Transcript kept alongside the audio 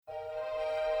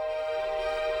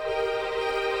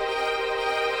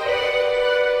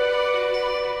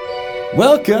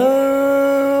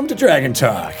Welcome to Dragon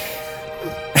Talk.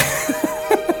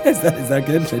 Is that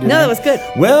good? No, that was good.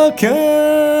 Welcome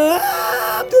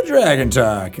to Dragon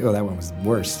Talk. Oh, that one was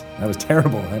worse. That was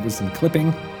terrible. That was some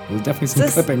clipping. There was definitely some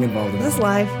clipping involved in that. Is this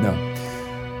live?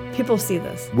 No. People see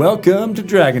this. Welcome to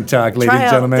Dragon Talk, ladies Try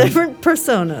and gentlemen. out different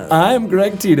personas. I'm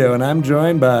Greg Tito, and I'm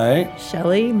joined by...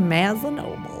 Shelley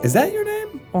Mazzanoble. Is that your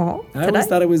name? Uh-huh. I always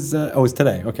thought it was... it's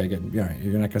today. Okay, good. All right,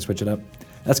 you're not going to switch it up?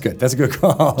 That's good. That's a good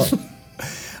call.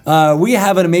 We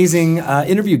have an amazing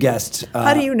interview guest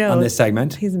How do you know on this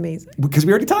segment. He's amazing. Because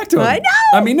we already talked to him. I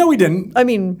know! I mean, no, we didn't. I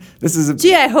mean, This is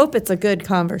gee, I hope it's a good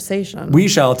conversation. We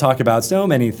shall talk about so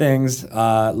many things.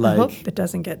 I hope it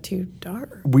doesn't get too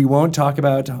dark. We won't talk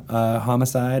about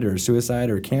homicide or suicide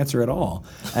or cancer at all.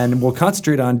 And we'll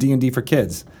concentrate on D&D for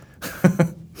kids.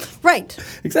 Right.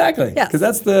 Exactly. Yes. Because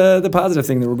that's the positive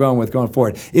thing that we're going with going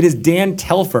forward. It is Dan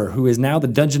Telfer, who is now the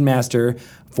Dungeon Master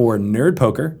for Nerd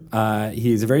Poker.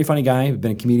 He's a very funny guy. He's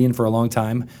been a comedian for a long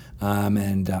time.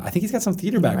 And I think he's got some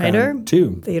theater background, Writer.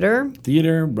 too.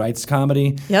 Theater. Writes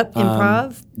comedy. Yep.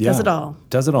 Improv. Yeah. Does it all.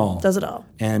 Does it all. Does it all.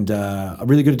 And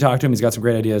really good to talk to him. He's got some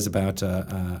great ideas about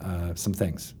some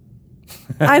things.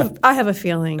 I have a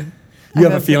feeling. You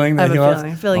have a feeling that I have he a loves?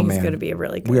 feeling. I feel like Oh, he's man. going to be a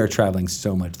really good. We are traveling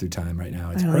so much through time right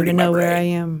now. It's I don't hurting even my know where I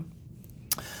brain. am.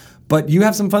 But you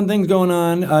have some fun things going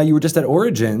on. You were just at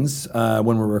Origins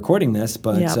when we're recording this,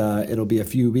 but Yeah. it'll be a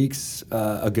few weeks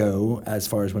ago as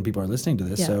far as when people are listening to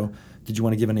this. Yeah. So did you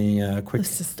want to give any quick...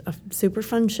 It's just a super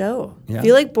fun show. Yeah. If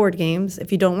you like board games,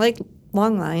 if you don't like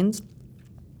long lines,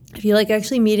 if you like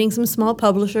actually meeting some small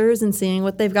publishers and seeing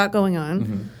what they've got going on,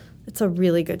 Mm-hmm. it's a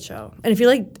really good show. And if you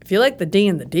like the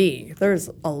D&D, there's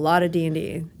a lot of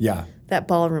D&D. Yeah. That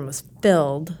ballroom was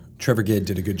filled. Trevor Gidd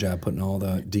did a good job putting all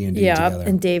the D&D Yeah, together.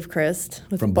 and Dave Christ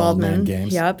with From Baldman Baldman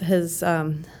Games. Yep,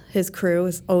 his crew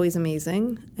is always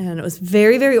amazing, and it was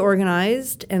very, very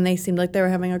organized, and they seemed like they were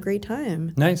having a great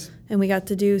time. Nice. And we got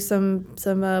to do some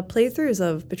playthroughs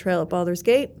of Betrayal at Baldur's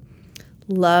Gate.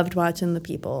 Loved watching the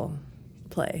people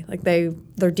play. Like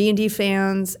they're D&D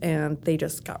fans, and they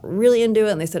just got really into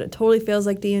it, and they said it totally feels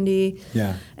like D&D.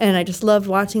 Yeah. And I just loved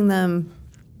watching them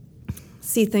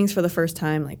see things for the first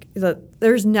time. Like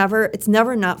it's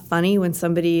never not funny when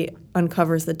somebody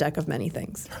uncovers the deck of many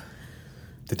things.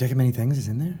 The Deck of Many Things is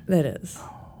in there? That is.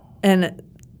 And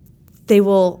they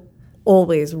will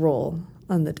always roll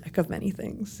on the deck of many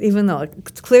things, even though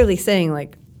it's clearly saying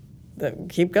like,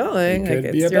 keep going. It could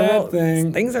like, be a your bad roll.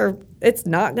 thing. It's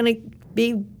not going to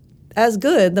be as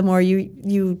good the more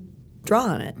you draw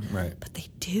on it. Right. But they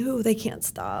do. They can't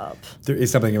stop. There is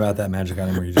something about that magic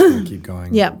item where you just want to keep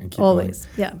going. Yeah, and keep always.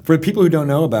 Going. Yeah. For people who don't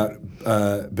know about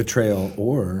Betrayal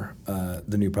or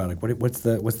the new product, what's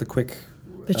the quick...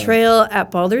 Betrayal at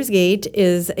Baldur's Gate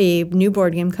is a new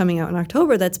board game coming out in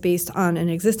October that's based on an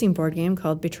existing board game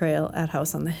called Betrayal at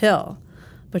House on the Hill,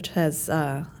 which has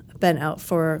been out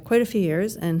for quite a few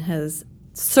years and has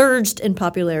surged in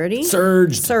popularity.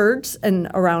 Surged in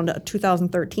around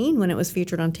 2013 when it was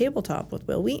featured on Tabletop with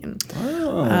Will Wheaton.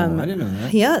 Oh, I didn't know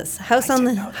that. Yes, House on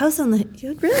the really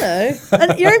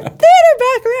your theater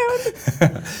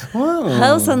background. Whoa.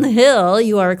 House on the Hill,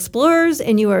 you are explorers,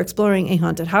 and you are exploring a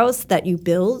haunted house that you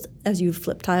build as you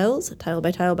flip tiles, tile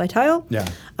by tile by tile. Yeah.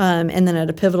 And then at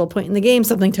a pivotal point in the game,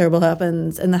 something terrible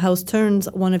happens, and the house turns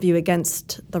one of you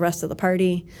against the rest of the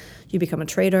party. You become a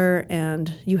traitor,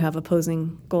 and you have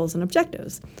opposing goals and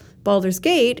objectives. Baldur's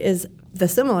Gate is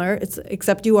similar,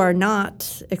 except you are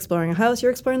not exploring a house,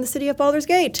 you're exploring the city of Baldur's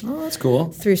Gate. Oh, that's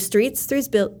cool. Through streets,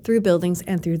 through buildings,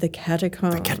 and through the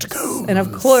catacombs. And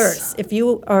of course, if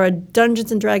you are a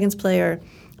Dungeons & Dragons player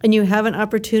and you have an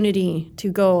opportunity to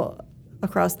go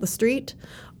across the street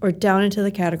or down into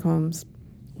the catacombs,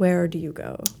 where do you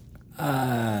go?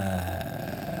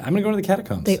 I'm going to go to the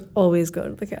catacombs. They always go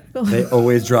to the catacombs. They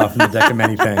always draw from the Deck of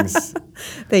Many Things.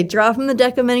 They draw from the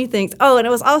deck of many things. Oh, and it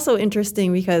was also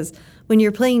interesting because when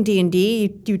you're playing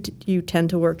D&D, you tend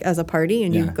to work as a party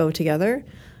and you Yeah. go together.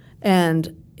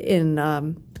 And in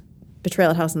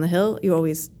Betrayal at House on the Hill, you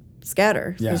always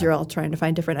scatter because Yeah. you're all trying to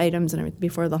find different items and everything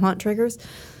before the haunt triggers.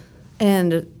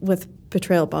 And with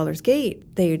Betrayal at Baldur's Gate,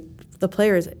 the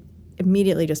players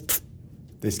immediately just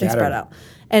They they scatter. spread out.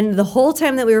 And the whole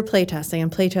time that we were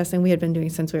playtesting we had been doing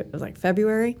since it was like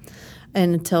February,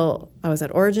 and until I was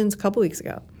at Origins a couple weeks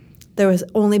ago, there was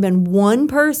only been one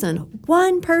person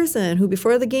who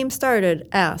before the game started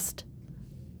asked,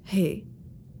 "Hey,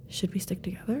 should we stick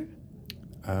together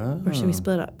or should we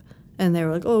split up?" And they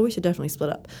were like, "Oh, we should definitely split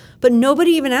up." But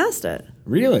nobody even asked it.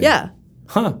 Really? Yeah.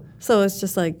 Huh. So it's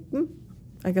just like,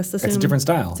 I guess It's a different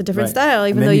style. It's a different right. style,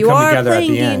 even And though then you come are together at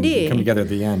playing the end. D&D. You come together at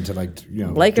the end to Like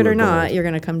it do or a not, goal. you're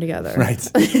going to come together. Right.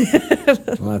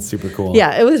 Well, that's super cool.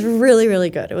 Yeah, it was really,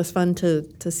 really good. It was fun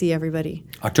to see everybody.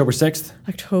 October 6th.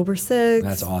 October 6th.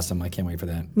 That's awesome. I can't wait for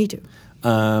that. Me too.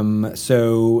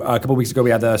 So a couple weeks ago,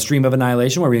 we had the Stream of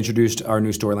Annihilation, where we introduced our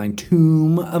new storyline,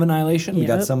 Tomb of Annihilation. We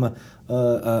got Yep. some,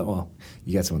 well,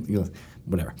 you got some,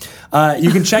 whatever.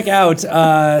 You can check out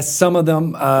some of the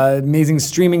amazing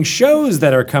streaming shows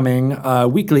that are coming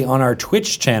weekly on our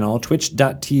Twitch channel,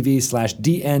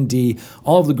 twitch.tv/DND.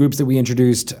 All of the groups that we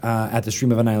introduced at the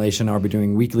Stream of Annihilation are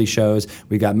doing weekly shows.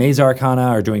 We've got Maze Arcana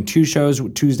are doing 2 shows,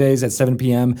 Tuesdays at 7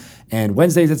 p.m. and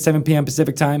Wednesdays at 7 p.m.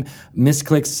 Pacific time.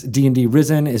 Misclick's D&D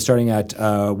Risen is starting at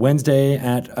Wednesday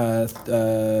at,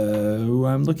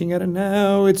 I'm looking at it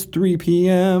now, it's 3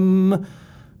 p.m.,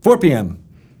 4 p.m.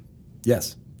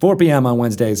 Yes. 4 p.m. on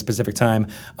Wednesdays Pacific time.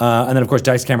 And then, of course,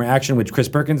 Dice Camera Action with Chris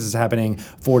Perkins is happening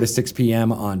 4 to 6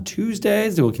 p.m. on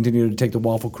Tuesdays. They will continue to take the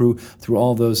Waffle Crew through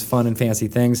all those fun and fancy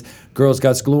things. Girls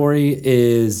Guts Glory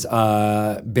is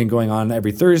been going on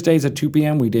every Thursdays at 2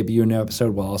 p.m. We debut an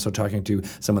episode while also talking to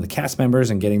some of the cast members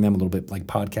and getting them a little bit like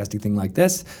podcasty thing like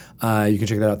this. You can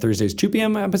check that out Thursdays 2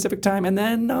 p.m. Pacific time. And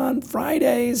then on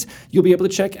Fridays, you'll be able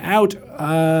to check out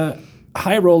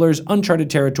High Rollers, Uncharted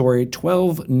Territory,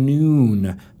 12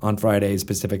 noon on Fridays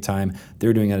Pacific time.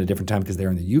 They're doing it at a different time because they're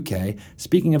in the UK.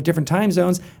 Speaking of different time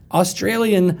zones,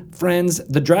 Australian friends,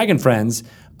 the Dragon Friends,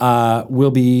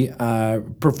 will be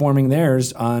performing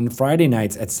theirs on Friday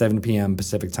nights at 7 p.m.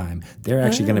 Pacific time. They're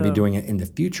actually going to be doing it in the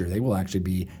future. They will actually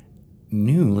be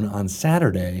noon on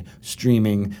Saturday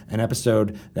streaming an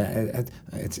episode that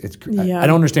I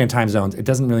don't understand time zones. It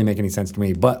doesn't really make any sense to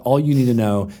me, but all you need to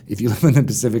know if you live in the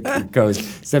Pacific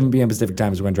Coast, 7 p.m. Pacific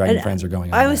time is when Dragon Friends are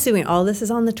going on. I'm assuming all this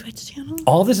is on the Twitch channel?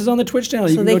 All this is on the Twitch channel.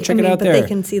 You So can go check it out there. But they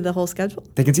can see the whole schedule?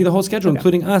 They can see the whole schedule,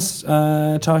 including us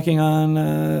talking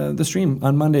on the stream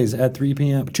on Mondays at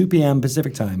 2 p.m.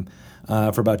 Pacific time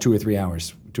for about 2 or 3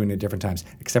 hours, doing it at different times,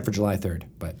 except for July 3rd.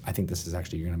 But I think this is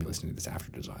actually, you're going to be listening to this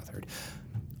after July 3rd.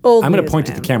 I'm going to point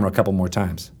at the camera a couple more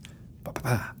times.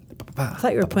 I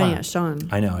thought you were pointing at Sean.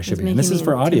 I know, I should It's be. And this making is me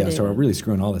for audio, so intimidated. we're really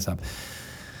screwing all this up.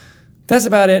 That's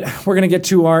about it. We're going to get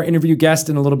to our interview guest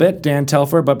in a little bit, Dan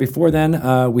Telfer. But before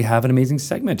then, we have an amazing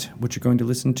segment, which you're going to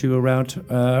listen to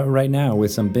right now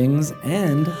with some bings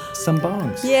and some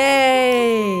bongs.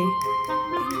 Yay!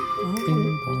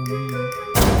 Bing, bong.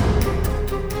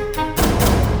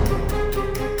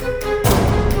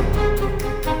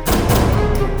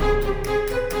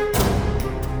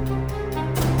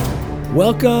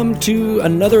 Welcome to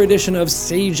another edition of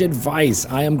Sage Advice.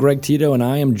 I am Greg Tito, and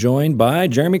I am joined by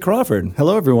Jeremy Crawford.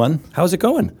 Hello, everyone. How's it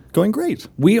going? Going great.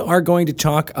 We are going to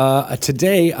talk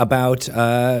today about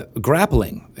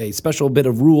grappling, a special bit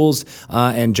of rules,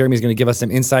 and Jeremy's going to give us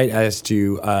some insight as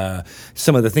to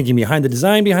some of the thinking behind the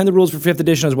design behind the rules for 5th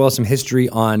edition, as well as some history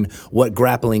on what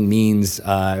grappling means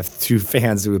to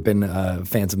fans who have been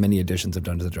fans of many editions of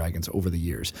Dungeons & Dragons over the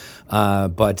years.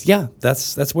 But yeah,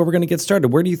 that's where we're going to get started.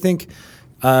 Where do you think...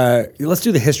 let's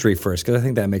do the history first, because I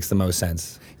think that makes the most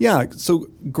sense. Yeah, so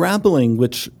grappling,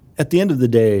 which at the end of the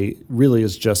day really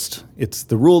is just, it's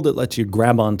the rule that lets you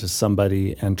grab onto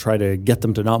somebody and try to get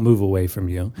them to not move away from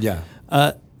you. Yeah.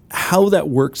 How that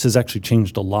works has actually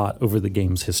changed a lot over the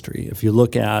game's history. If you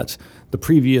look at the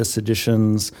previous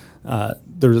editions,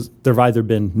 there've either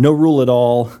been no rule at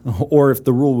all, or if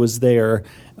the rule was there,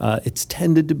 it's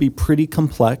tended to be pretty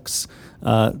complex.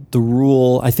 The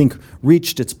rule, I think,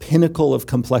 reached its pinnacle of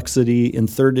complexity in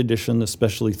 3rd edition,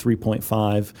 especially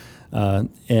 3.5.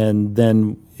 And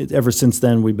then ever since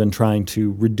then, we've been trying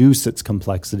to reduce its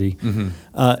complexity.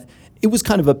 Mm-hmm. It was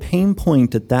kind of a pain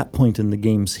point at that point in the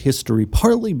game's history,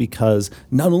 partly because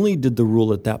not only did the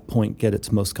rule at that point get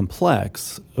its most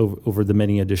complex over the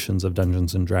many editions of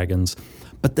Dungeons & Dragons,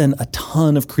 but then a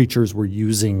ton of creatures were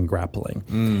using grappling.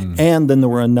 And then there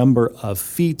were a number of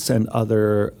feats and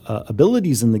other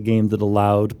abilities in the game that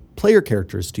allowed player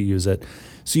characters to use it.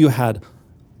 So you had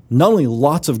not only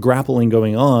lots of grappling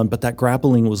going on, but that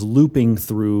grappling was looping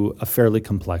through a fairly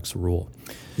complex rule.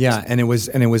 Yeah, and it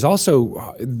was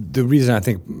also the reason I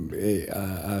think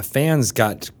fans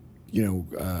got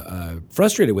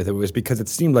frustrated with it was because it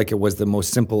seemed like it was the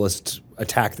most simplest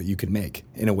attack that you could make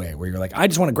in a way where you're like, I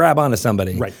just want to grab onto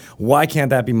somebody. Right. Why can't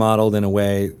that be modeled in a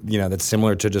way that's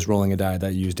similar to just rolling a die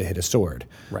that you used to hit a sword?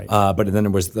 Right. But then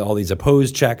there was all these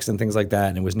opposed checks and things like that,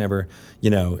 and it was never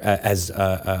as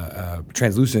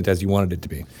translucent as you wanted it to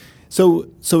be. So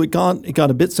it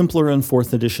got a bit simpler in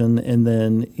 4th edition, and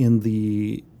then in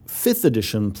the 5th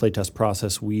edition playtest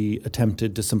process, we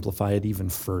attempted to simplify it even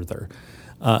further.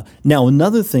 Now,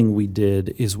 another thing we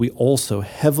did is we also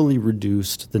heavily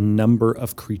reduced the number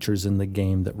of creatures in the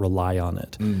game that rely on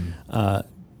it.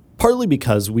 Partly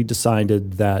because we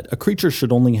decided that a creature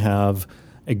should only have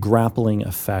a grappling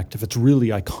effect if it's really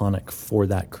iconic for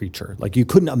that creature. Like you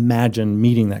couldn't imagine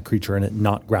meeting that creature and it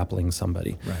not grappling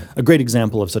somebody. Right. A great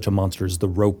example of such a monster is the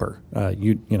Roper.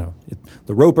 The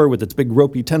Roper with its big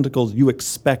ropey tentacles, you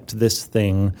expect this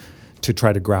thing to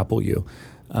try to grapple you.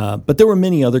 But there were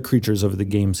many other creatures over the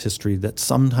game's history that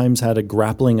sometimes had a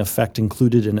grappling effect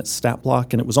included in its stat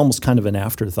block, and it was almost kind of an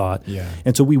afterthought. Yeah.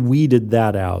 And so we weeded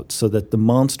that out so that the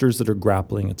monsters that are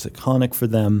grappling, it's iconic for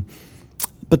them.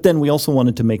 But then we also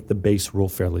wanted to make the base rule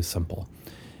fairly simple.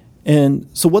 And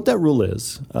so what that rule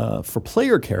is for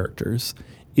player characters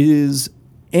is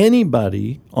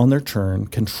anybody on their turn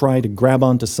can try to grab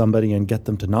onto somebody and get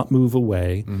them to not move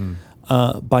away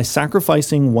by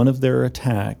sacrificing one of their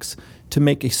attacks to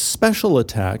make a special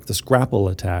attack, this grapple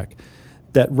attack,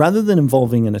 that rather than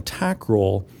involving an attack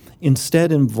roll,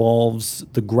 instead involves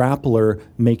the grappler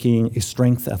making a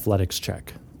strength athletics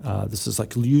check. This is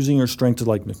like using your strength to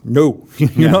like, no,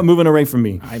 you're not moving away from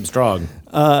me. I'm strong.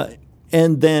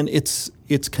 And then it's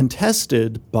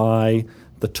contested by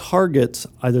the target's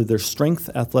either their strength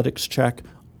athletics check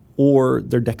or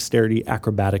their dexterity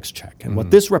acrobatics check. And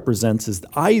what this represents is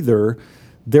either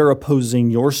they're opposing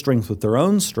your strength with their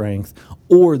own strength,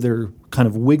 or they're kind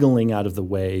of wiggling out of the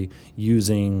way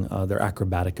using their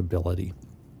acrobatic ability.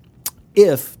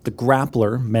 If the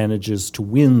grappler manages to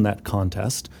win that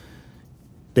contest,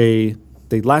 they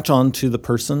latch on to the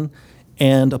person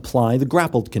and apply the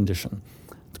grappled condition.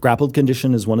 The grappled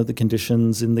condition is one of the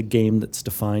conditions in the game that's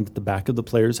defined at the back of the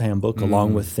player's handbook,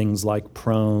 along with things like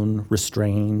prone,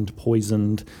 restrained,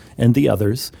 poisoned, and the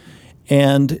others.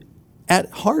 And at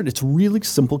heart, it's a really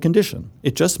simple condition.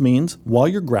 It just means while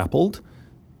you're grappled,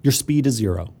 your speed is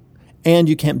 0, and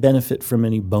you can't benefit from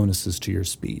any bonuses to your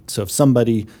speed. So if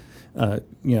somebody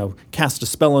cast a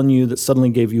spell on you that suddenly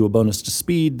gave you a bonus to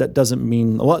speed, that doesn't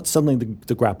mean suddenly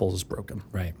the grapple is broken.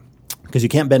 Right. Because you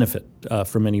can't benefit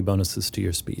from any bonuses to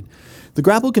your speed. The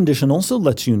grapple condition also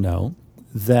lets you know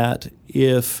that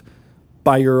if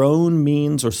by your own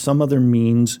means or some other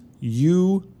means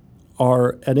you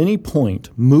are at any point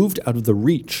moved out of the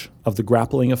reach of the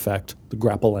grappling effect, the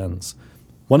grapple ends.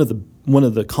 One of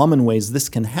the common ways this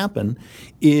can happen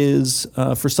is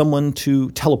for someone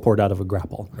to teleport out of a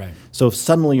grapple. Right. So if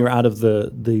suddenly you're out of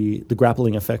the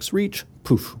grappling effect's reach,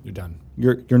 poof, You're done.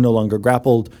 You're no longer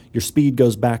grappled. Your speed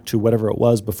goes back to whatever it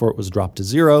was before it was dropped to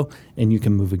 0, and you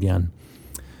can move again.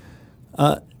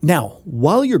 Now,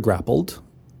 while you're grappled,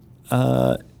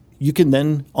 you can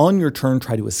then, on your turn,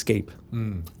 try to escape.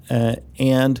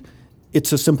 And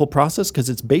it's a simple process because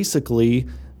it's basically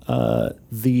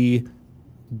the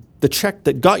check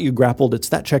that got you grappled, it's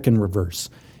that check in reverse.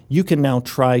 You can now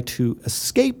try to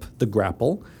escape the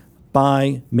grapple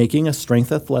by making a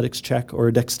strength athletics check or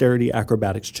a dexterity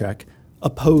acrobatics check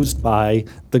opposed by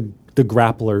the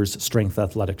grappler's strength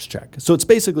athletics check. So it's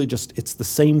basically it's the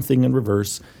same thing in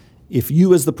reverse. If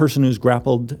you as the person who's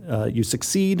grappled, you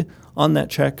succeed on that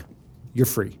check, you're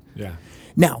free. Yeah.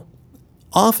 Now,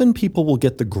 often people will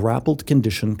get the grappled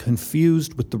condition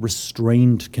confused with the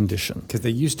restrained condition. Because they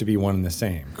used to be one and the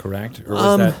same, correct? Or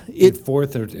was that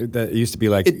fourth? Or that it used to be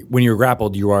like when you're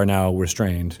grappled, you are now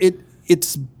restrained. It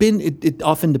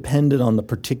often depended on the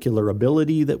particular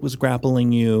ability that was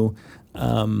grappling you.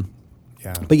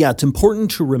 But yeah, it's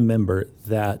important to remember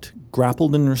that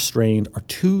grappled and restrained are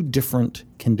two different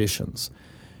conditions.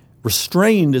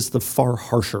 Restrained is the far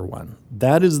harsher one.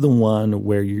 That is the one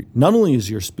where not only is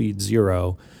your speed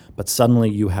 0, but suddenly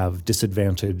you have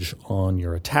disadvantage on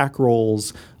your attack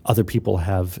rolls. Other people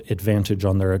have advantage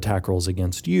on their attack rolls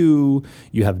against you.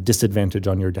 You have disadvantage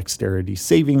on your dexterity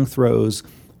saving throws.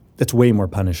 That's way more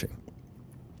punishing.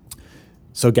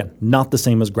 So again, not the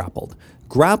same as grappled.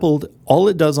 Grappled, all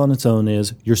it does on its own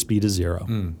is your speed is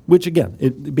 0, which again,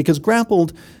 because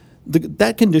grappled,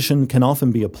 that condition can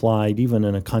often be applied even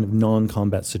in a kind of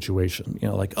non-combat situation.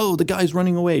 Like, oh, the guy's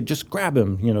running away, just grab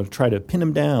him, try to pin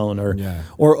him down, or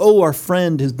oh, our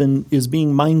friend is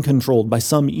being mind controlled by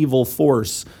some evil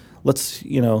force. Let's,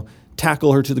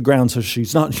 tackle her to the ground so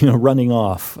she's not, running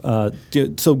off.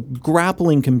 So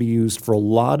grappling can be used for a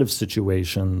lot of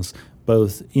situations,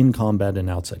 both in combat and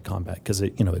outside combat, because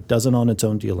it doesn't on its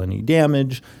own deal any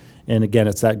damage. And again,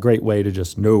 it's that great way to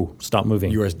just stop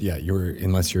moving.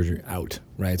 Unless you're out,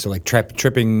 right? So like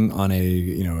tripping on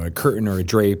a curtain or a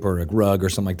drape or a rug or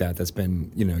something like that that's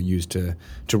been used to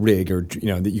rig, or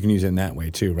that you can use it in that way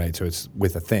too, right? So it's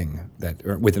with a thing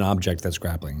or with an object that's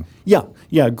grappling. Yeah.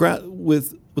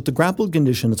 with the grappled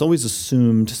condition, it's always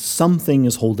assumed something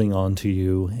is holding on to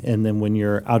you, and then when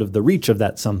you're out of the reach of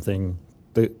that something,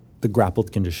 the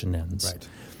grappled condition ends. Right.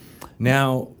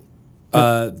 Now,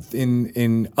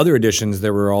 in other editions,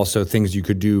 there were also things you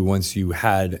could do once you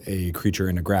had a creature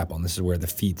in a grapple, and this is where the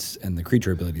feats and the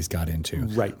creature abilities got into.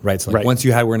 Right. Right. So once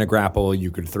you were in a grapple,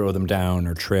 you could throw them down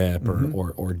or trip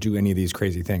or do any of these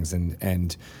crazy things.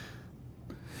 And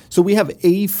so we have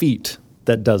a feat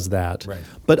that does that. Right.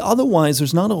 But otherwise,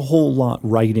 there's not a whole lot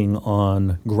writing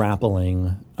on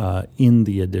grappling in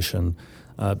the edition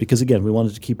because, again, we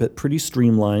wanted to keep it pretty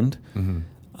streamlined.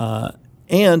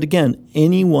 And again,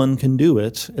 anyone can do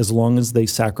it as long as they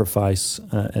sacrifice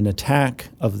an attack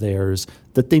of theirs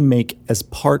that they make as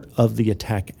part of the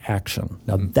attack action.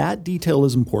 Now, that detail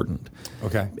is important.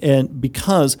 Okay. And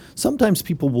because sometimes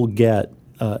people will get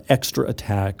extra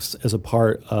attacks as a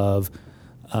part of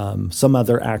some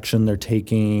other action they're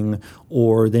taking,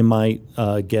 or they might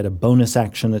get a bonus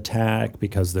action attack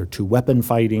because they're two-weapon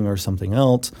fighting or something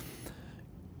else.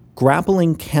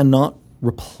 Grappling cannot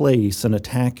replace an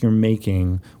attack you're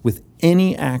making with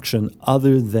any action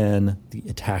other than the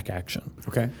attack action.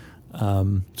 Okay.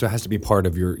 So it has to be part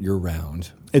of your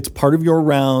round. It's part of your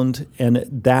round, and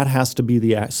that has to be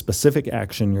the specific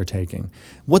action you're taking.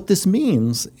 What this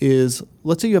means is,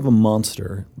 let's say you have a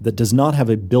monster that does not have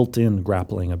a built-in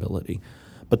grappling ability,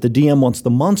 but the DM wants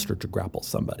the monster to grapple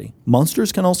somebody.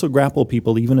 Monsters can also grapple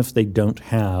people even if they don't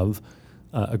have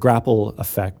a grapple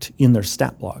effect in their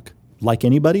stat block. Like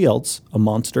anybody else, a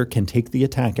monster can take the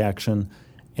attack action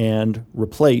and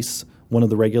replace one of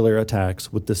the regular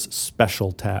attacks with this special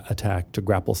attack to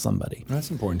grapple somebody. That's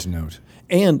important to note.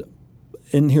 And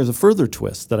here's a further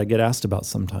twist that I get asked about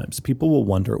sometimes. People will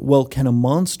wonder, well, can a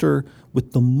monster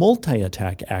with the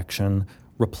multi-attack action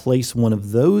replace one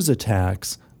of those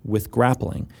attacks with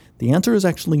grappling? The answer is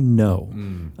actually no,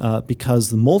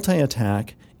 because the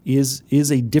multi-attack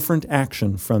is a different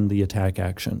action from the attack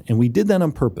action. And we did that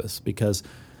on purpose because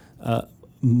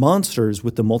monsters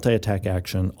with the multi-attack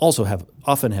action also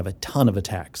often have a ton of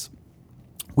attacks.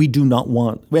 We do not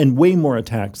want, and way more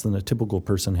attacks than a typical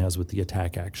person has with the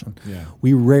attack action. Yeah.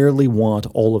 We rarely want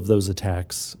all of those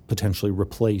attacks potentially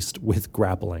replaced with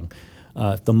grappling.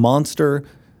 If the monster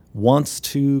wants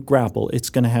to grapple, it's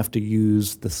going to have to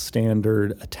use the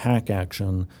standard attack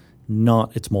action,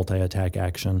 not its multi-attack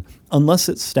action, unless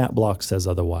its stat block says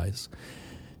otherwise.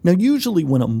 Now, usually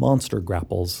when a monster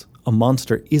grapples, a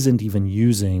monster isn't even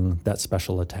using that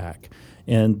special attack.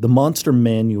 And the Monster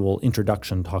Manual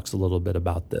introduction talks a little bit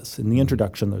about this. In the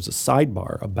introduction, there's a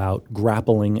sidebar about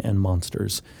grappling and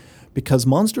monsters, because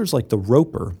monsters like the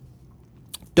Roper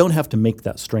don't have to make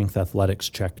that strength athletics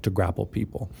check to grapple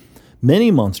people. Many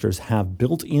monsters have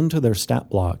built into their stat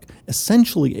block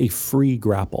essentially a free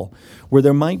grapple, where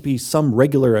there might be some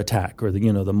regular attack, or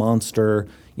the monster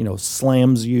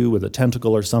slams you with a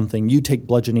tentacle or something. You take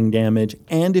bludgeoning damage,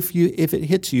 and if it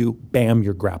hits you, bam,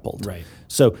 you're grappled. Right.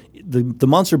 So the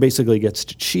monster basically gets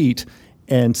to cheat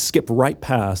and skip right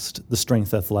past the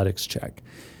strength athletics check.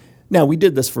 Now, we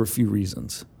did this for a few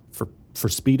reasons: for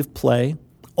speed of play.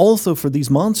 Also for these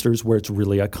monsters where it's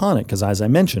really iconic, because as I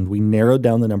mentioned, we narrowed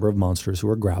down the number of monsters who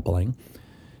are grappling.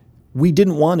 We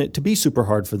didn't want it to be super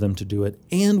hard for them to do it,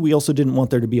 and we also didn't want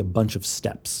there to be a bunch of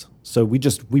steps. So we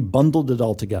bundled it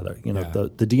all together.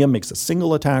 The DM makes a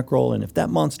single attack roll, and if that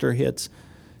monster hits,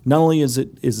 not only is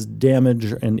damage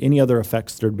and any other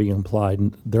effects that are being applied,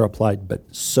 they're applied, but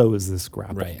so is this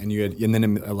grapple. Right, and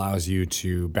then it allows you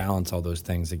to balance all those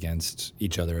things against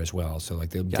each other as well. So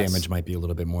like the damage might be a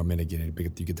little bit more mitigated,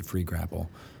 but you get the free grapple.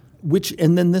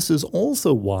 And then this is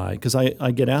also why, because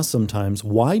I get asked sometimes,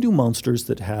 why do monsters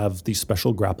that have these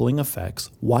special grappling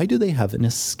effects, why do they have an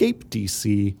escape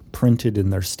DC printed in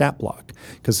their stat block?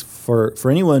 Because for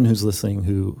anyone who's listening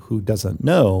who doesn't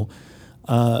know,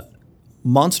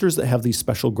 monsters that have these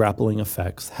special grappling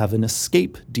effects have an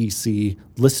escape DC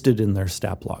listed in their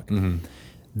stat block. Mm-hmm.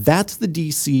 That's the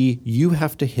DC you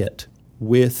have to hit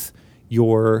with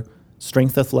your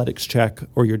strength athletics check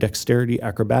or your dexterity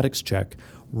acrobatics check,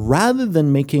 rather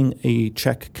than making a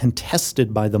check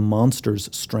contested by the monster's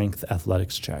strength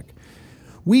athletics check.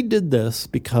 We did this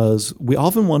because we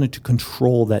often wanted to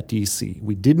control that DC.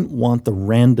 We didn't want the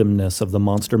randomness of the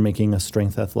monster making a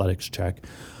strength athletics check,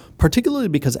 particularly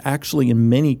because actually in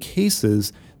many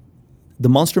cases, the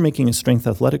monster making a strength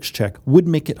athletics check would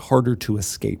make it harder to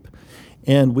escape.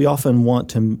 And we often want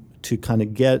to kind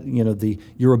of get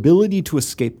your ability to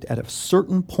escape at a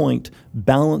certain point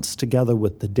balanced together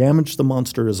with the damage the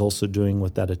monster is also doing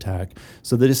with that attack,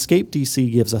 so that escape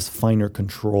DC gives us finer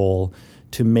control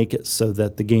to make it so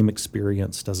that the game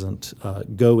experience doesn't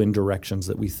go in directions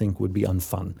that we think would be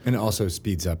unfun. And it also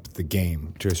speeds up the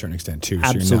game to a certain extent too. So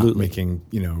Absolutely. you're not making,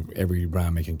 every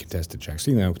round making contested checks.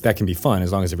 So, that can be fun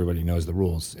as long as everybody knows the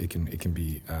rules. It can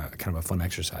be kind of a fun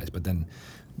exercise. But then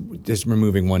just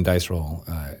removing one dice roll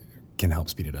can help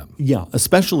speed it up. Yeah,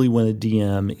 especially when a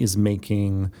DM is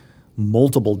making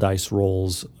multiple dice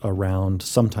rolls around,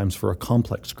 sometimes for a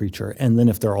complex creature. And then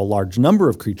if there are a large number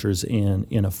of creatures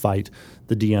in a fight,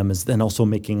 the DM is then also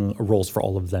making rolls for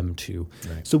all of them too.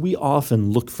 Right. So we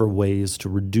often look for ways to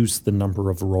reduce the number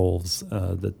of rolls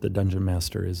that the Dungeon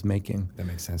Master is making. That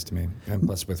makes sense to me. And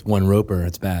plus, with one roper,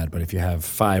 it's bad. But if you have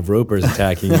 5 ropers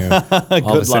attacking you,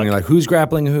 all of a sudden you're like, who's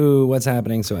grappling who? What's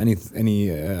happening? So any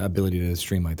ability to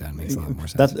stream like that makes a lot more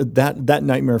sense. That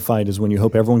nightmare fight is when you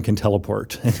hope everyone can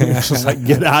teleport. It's just like,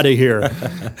 get out of here.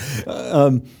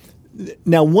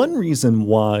 Now, one reason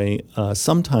why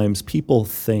sometimes people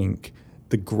think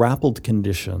the grappled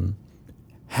condition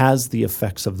has the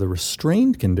effects of the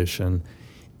restrained condition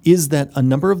is that a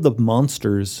number of the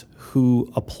monsters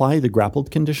who apply the grappled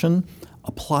condition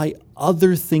apply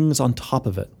other things on top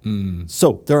of it.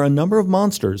 So there are a number of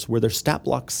monsters where their stat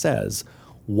block says,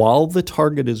 while the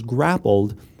target is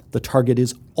grappled, the target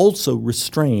is also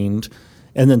restrained.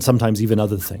 And then sometimes even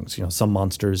other things. Some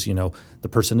monsters, the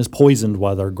person is poisoned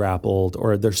while they're grappled,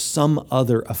 or there's some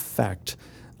other effect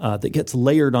that gets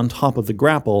layered on top of the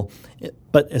grapple.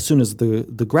 But as soon as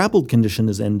the grappled condition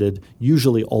is ended,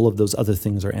 usually all of those other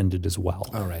things are ended as well.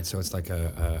 All right, so it's like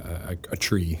a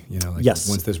tree, Yes.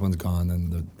 Once this one's gone,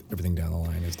 then everything down the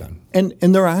line is done. And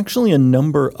there are actually a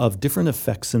number of different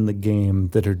effects in the game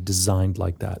that are designed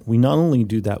like that. We not only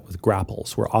do that with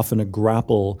grapples, where often a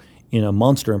grapple in a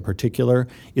monster in particular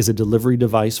is a delivery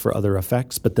device for other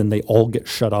effects, but then they all get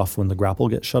shut off when the grapple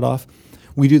gets shut off.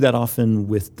 We do that often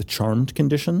with the charmed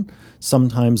condition.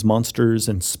 Sometimes monsters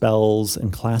and spells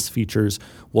and class features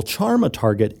will charm a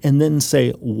target and then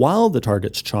say, while the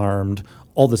target's charmed,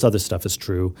 all this other stuff is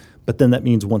true. But then that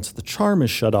means once the charm is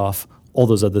shut off, all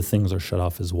those other things are shut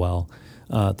off as well.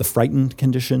 The frightened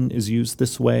condition is used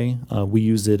this way. We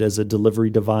use it as a delivery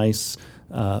device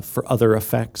for other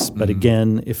effects. But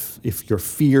again, if your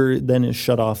fear then is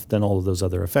shut off, then all of those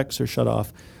other effects are shut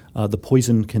off. The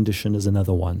poison condition is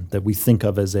another one that we think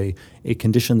of as a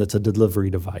condition that's a delivery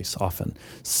device often.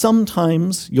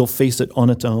 Sometimes you'll face it on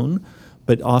its own,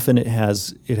 but often it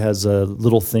has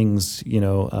little things,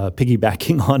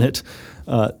 piggybacking on it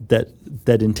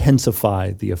that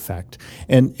intensify the effect.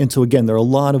 And so again, there are a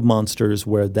lot of monsters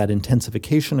where that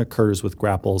intensification occurs with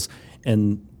grapples,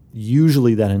 and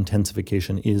usually that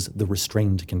intensification is the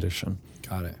restrained condition.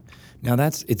 Got it. Now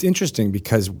it's interesting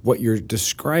because what you're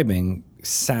describing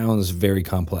sounds very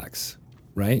complex,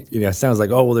 right? It sounds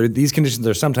like, these conditions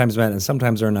are sometimes met and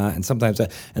sometimes they're not, and sometimes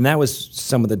and that was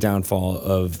some of the downfall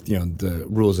of the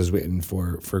rules as written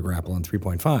for Grapple in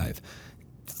 3.5.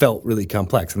 Felt really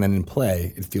complex, and then in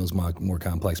play it feels more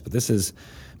complex. But this is,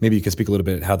 maybe you could speak a little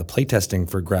bit at how the playtesting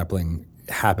for grappling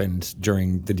happened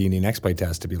during the D&D Next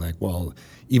playtest to be like, well,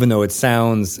 even though it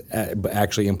sounds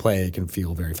actually in play, it can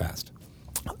feel very fast.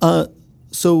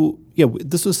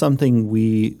 This was something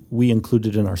we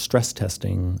included in our stress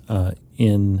testing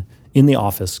in the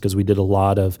office, because we did a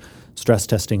lot of stress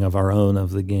testing of our own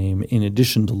of the game, in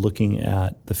addition to looking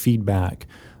at the feedback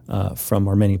from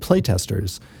our many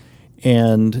playtesters.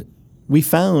 And we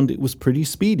found it was pretty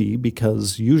speedy,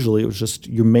 because usually it was just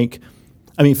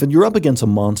if you're up against a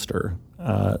monster,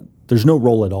 there's no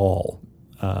roll at all,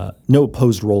 no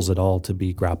opposed rolls at all to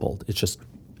be grappled. It's just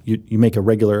you make a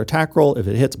regular attack roll. If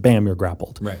it hits, bam, you're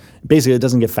grappled. Right. Basically, it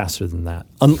doesn't get faster than that,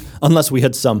 unless we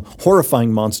had some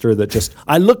horrifying monster that just,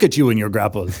 I look at you and you're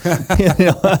grappled.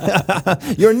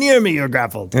 You're near me, you're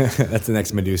grappled. That's the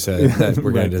next Medusa that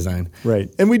we're going to design.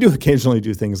 Right. And we do occasionally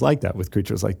do things like that with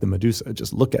creatures like the Medusa.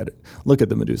 Just look at it. Look at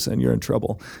the Medusa and you're in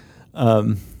trouble.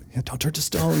 Don't turn to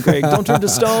stone, Greg. Don't turn to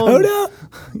stone. Oh, no.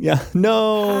 Yeah.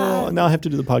 No. Now I have to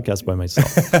do the podcast by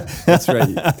myself. That's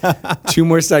right. 2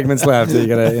 more segments left that you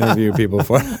got to interview people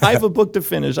for. I have a book to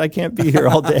finish. I can't be here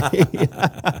all day.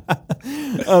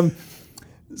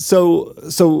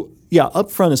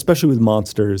 Up front, especially with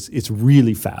monsters, it's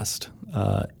really fast.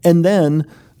 And then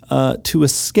to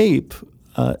escape,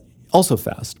 also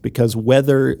fast, because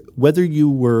whether you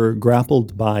were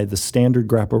grappled by the standard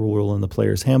grapple rule in the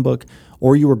player's handbook,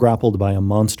 or you were grappled by a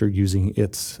monster using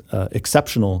its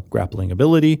exceptional grappling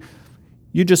ability,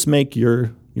 you just make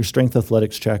your strength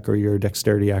athletics check or your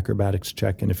dexterity acrobatics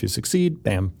check, and if you succeed,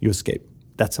 bam, you escape.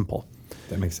 That simple.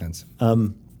 That makes sense.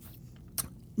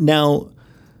 Now,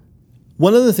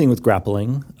 one other thing with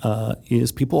grappling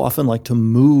is people often like to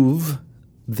move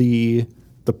the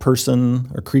the person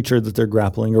or creature that they're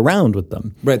grappling around with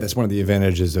them. Right, that's one of the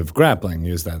advantages of grappling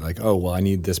is that like, oh, well, I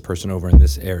need this person over in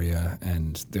this area,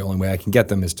 and the only way I can get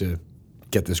them is to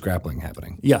get this grappling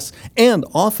happening. Yes. And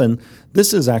often,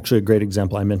 this is actually a great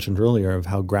example I mentioned earlier of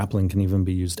how grappling can even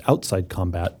be used outside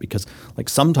combat because like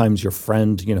sometimes your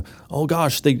friend, oh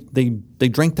gosh, they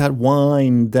drank that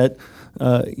wine that,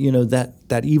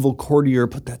 that evil courtier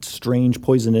put that strange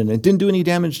poison in. It didn't do any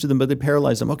damage to them, but they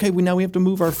paralyzed them. Okay, now we have to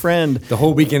move our friend. The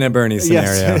whole Weekend at Bernie's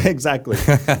scenario. Yes, exactly.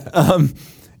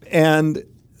 And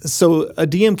so a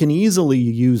DM can easily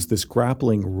use this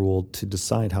grappling rule to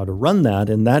decide how to run that,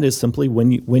 and that is simply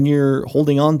when you're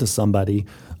holding on to somebody,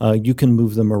 you can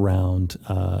move them around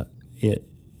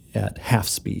at half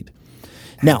speed.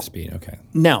 Half speed, okay.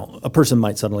 Now, a person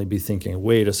might suddenly be thinking,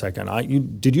 "Wait a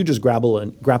second! Did you just grapple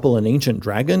an ancient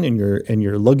dragon and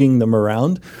you're lugging them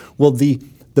around?" Well, the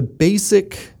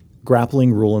basic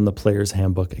grappling rule in the player's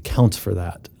handbook accounts for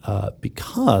that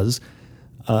because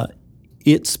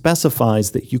it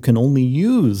specifies that you can only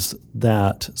use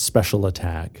that special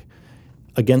attack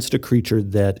against a creature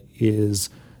that is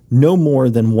no more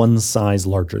than one size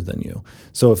larger than you.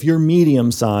 So if you're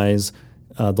medium size,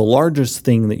 the largest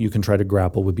thing that you can try to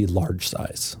grapple would be large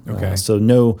size. Okay. So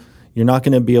no, you're not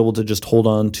going to be able to just hold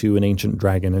on to an ancient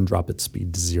dragon and drop its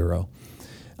speed to 0.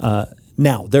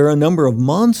 Now, there are a number of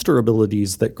monster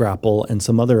abilities that grapple and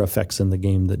some other effects in the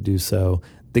game that do so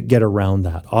that get around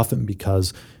that, often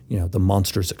because the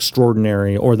monster's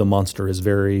extraordinary, or the monster is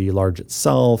very large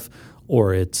itself,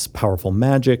 or it's powerful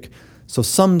magic. So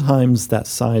sometimes that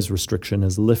size restriction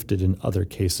is lifted in other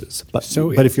cases.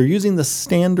 But if you're using the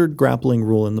standard grappling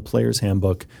rule in the player's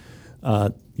handbook,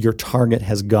 your target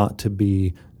has got to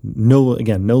be no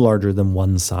larger than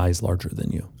one size larger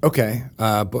than you. Okay,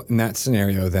 but in that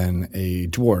scenario, then a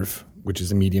dwarf, which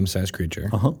is a medium-sized creature,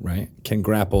 right, can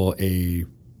grapple a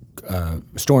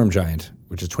storm giant,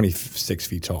 which is 26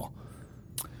 feet tall.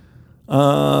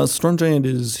 Storm giant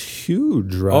is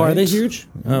huge, right? Oh, are they huge?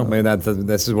 Oh, maybe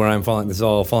this is where I'm falling. This is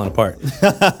all falling apart.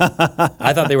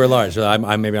 I thought they were large. So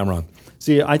maybe I'm wrong.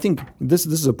 See, I think this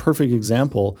is a perfect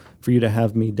example for you to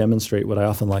have me demonstrate what I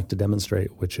often like to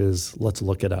demonstrate, which is let's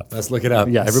look it up. Let's look it up.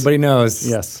 Yes. Everybody knows.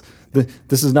 Yes.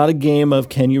 This is not a game of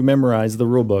can you memorize the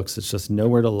rule books. It's just know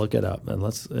where to look it up,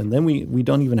 and then we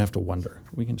don't even have to wonder.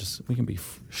 We can be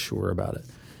sure about it.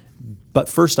 But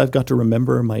first, I've got to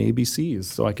remember my ABCs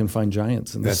so I can find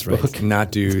giants in this book. That's right.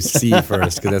 Not do C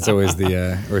first because that's always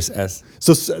or S.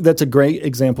 So that's a great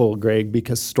example, Greg,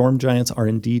 because storm giants are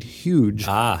indeed huge.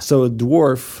 So a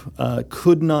dwarf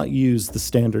could not use the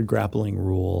standard grappling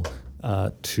rule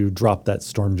to drop that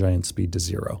storm giant speed to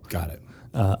 0. Got it.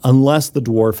 Unless the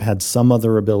dwarf had some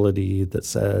other ability that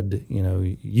said,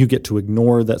 you get to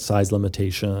ignore that size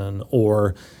limitation,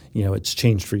 or it's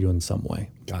changed for you in some way.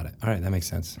 Got it. All right, that makes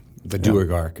sense. The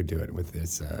Duergar could do it with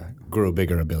its grow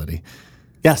bigger ability.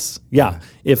 Yes, yeah.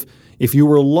 If you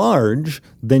were large,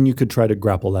 then you could try to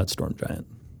grapple that storm giant.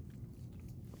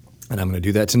 And I'm going to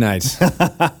do that tonight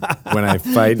when I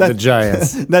fight the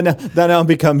giants. That now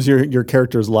becomes your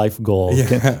character's life goal.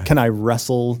 Yeah. Can I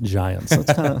wrestle giants?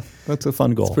 That's a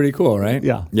fun goal. It's pretty cool, right?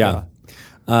 Yeah.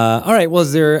 All right. Well,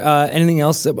 is there anything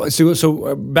else?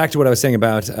 So back to what I was saying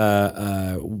about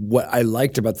what I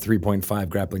liked about the 3.5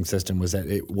 grappling system was that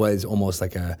it was almost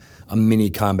like a mini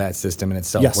combat system in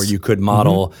itself, where you could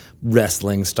model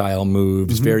wrestling style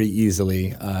moves very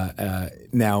easily.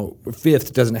 Now,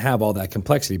 5th doesn't have all that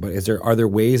complexity, but are there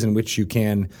ways in which you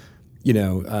can,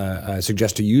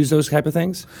 suggest to use those type of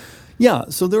things? Yeah.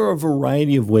 So there are a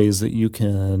variety of ways that you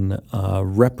can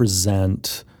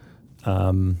represent.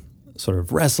 Sort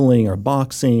of wrestling or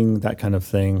boxing, that kind of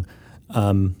thing.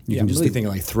 I'm really thinking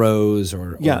like throws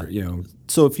or.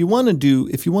 So if you want to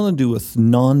do a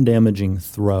non-damaging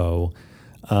throw,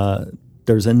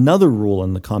 there's another rule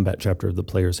in the combat chapter of the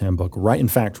player's handbook. Right, in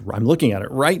fact, I'm looking at it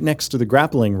right next to the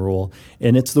grappling rule,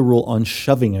 and it's the rule on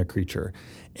shoving a creature.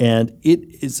 And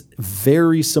it is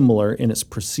very similar in its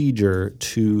procedure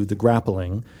to the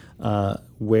grappling,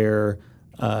 where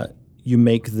you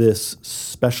make this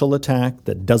special attack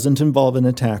that doesn't involve an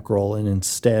attack roll, and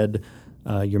instead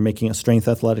you're making a strength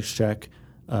athletics check,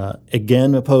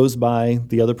 again opposed by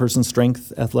the other person's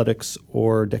strength athletics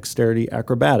or dexterity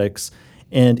acrobatics.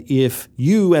 And if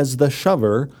you, as the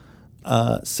shover,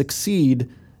 succeed,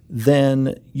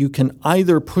 then you can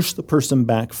either push the person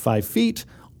back 5 feet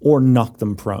or knock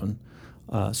them prone.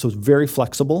 So it's very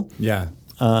flexible. Yeah.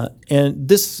 And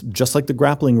this, just like the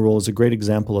grappling rule, is a great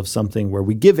example of something where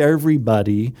we give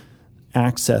everybody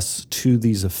access to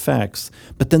these effects,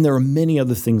 but then there are many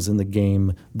other things in the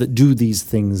game that do these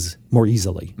things more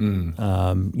easily.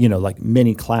 Like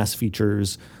many class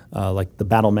features Like the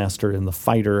battle master and the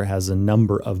fighter has a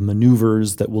number of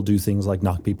maneuvers that will do things like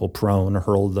knock people prone,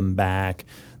 hurl them back,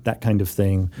 that kind of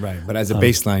thing. Right. But as a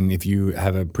baseline, if you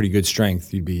have a pretty good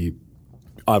strength, you'd be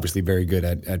obviously very good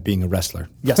at being a wrestler.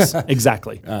 Yes,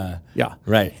 exactly. Yeah.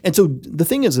 Right. And so the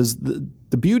thing is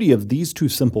the beauty of these two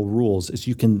simple rules is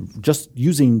you can just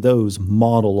using those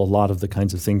model a lot of the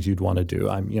kinds of things you'd want to do.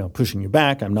 I'm pushing you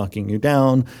back. I'm knocking you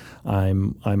down.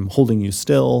 I'm holding you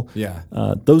still. Yeah.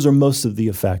 Those are most of the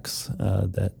effects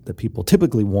that people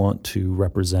typically want to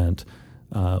represent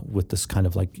with this kind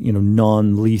of like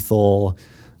non-lethal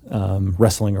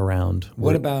wrestling around.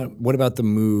 What about the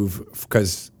move?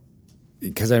 Because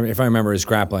if I remember, his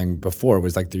grappling before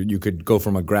was like you could go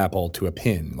from a grapple to a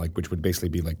pin, like which would basically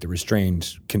be like the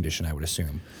restrained condition, I would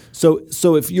assume.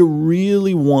 So if you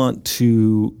really want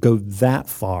to go that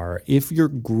far, if your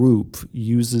group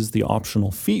uses the optional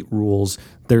feat rules,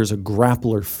 there's a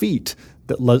grappler feat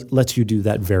that lets you do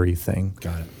that very thing.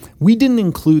 Got it. We didn't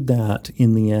include that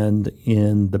in the end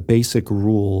in the basic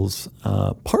rules,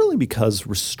 partly because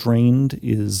restrained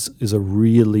is a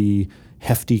really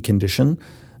hefty condition.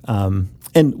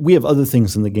 And we have other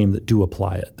things in the game that do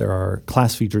apply it. There are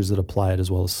class features that apply it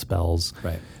as well as spells.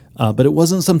 Right. But it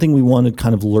wasn't something we wanted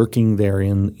kind of lurking there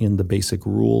in the basic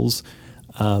rules.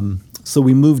 So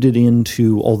we moved it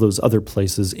into all those other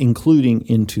places, including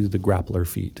into the grappler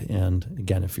feat. And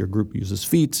again, if your group uses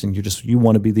feats and you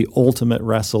want to be the ultimate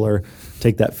wrestler,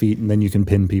 take that feat and then you can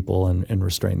pin people and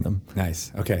restrain them.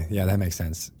 Nice. Okay. Yeah, that makes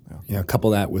sense.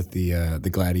 Couple that with the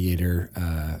gladiator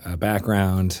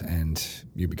background, and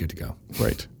you'd be good to go.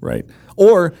 Right.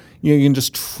 Or you can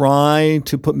just try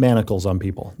to put manacles on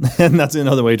people, and that's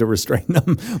another way to restrain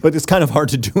them. But it's kind of hard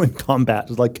to do in combat.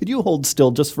 It's like, could you hold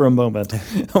still just for a moment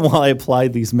while I apply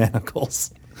these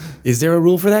manacles? Is there a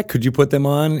rule for that? Could you put them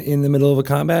on in the middle of a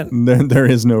combat? There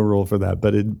is no rule for that,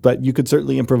 but you could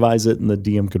certainly improvise it, and the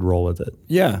DM could roll with it.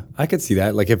 Yeah, I could see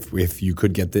that. Like if you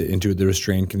could get into the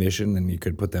restrained condition, then you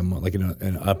could put them like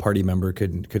a party member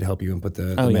could help you and put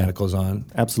the manacles on.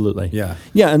 Absolutely. Yeah.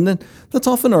 And then that's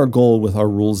often our goal with our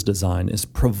rules design is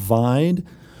provide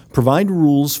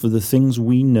rules for the things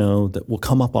we know that will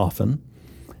come up often,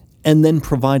 and then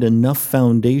provide enough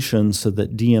foundation so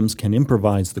that DMs can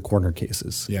improvise the corner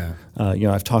cases. Yeah.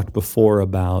 I've talked before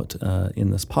about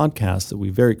in this podcast that we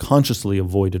very consciously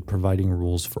avoided providing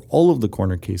rules for all of the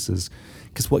corner cases,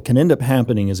 because what can end up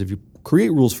happening is if you create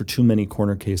rules for too many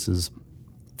corner cases,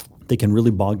 they can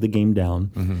really bog the game down,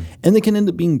 and they can end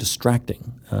up being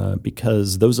distracting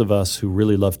because those of us who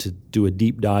really love to do a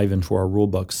deep dive into our rule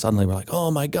book, suddenly we're like,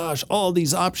 oh my gosh, all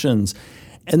these options.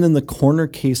 And then the corner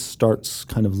case starts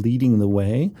kind of leading the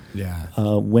way. Yeah.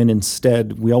 When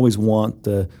instead we always want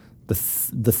the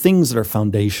things that are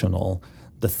foundational,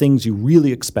 the things you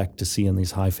really expect to see in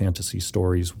these high fantasy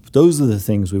stories. Those are the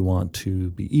things we want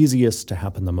to be easiest, to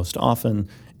happen the most often,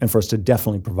 and for us to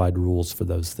definitely provide rules for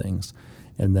those things.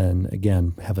 And then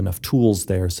again, have enough tools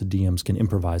there so DMs can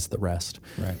improvise the rest.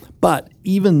 Right. But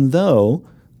even though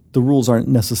the rules aren't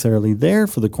necessarily there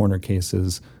for the corner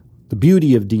cases, the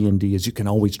beauty of D&D is you can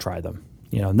always try them,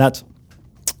 and that's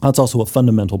also a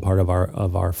fundamental part of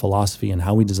our philosophy and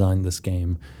how we design this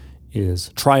game is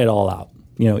try it all out.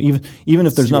 Even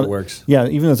if there's not works. Yeah,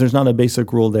 even if there's not a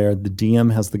basic rule there, the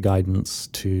DM has the guidance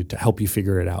to help you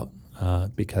figure it out.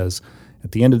 Because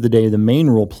at the end of the day, the main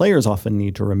rule players often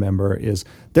need to remember is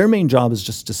their main job is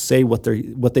just to say what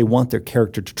they want their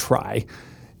character to try.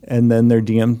 And then their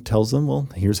DM tells them, well,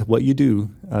 here's what you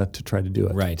do to try to do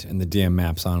it. Right, and the DM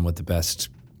maps on what the best,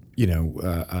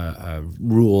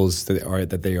 rules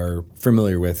that they are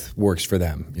familiar with works for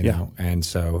them. You know, and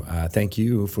so thank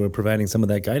you for providing some of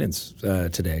that guidance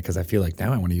today, because I feel like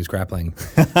now I want to use grappling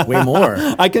way more.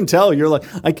 I can tell you're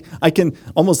like I can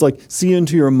almost like see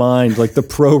into your mind like the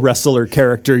pro wrestler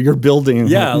character you're building.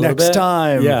 Yeah, next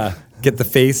time. Yeah. Get the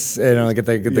face, get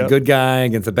the good guy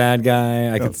against the bad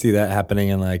guy. I could see that happening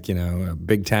in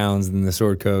big towns in the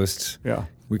Sword Coast. Yeah,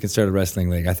 we could start a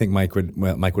wrestling league. I think Mike would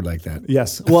like that.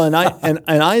 Yes. Well, and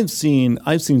I've seen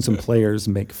some players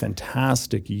make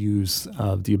fantastic use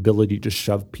of the ability to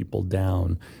shove people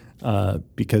down,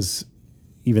 because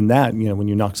even that, when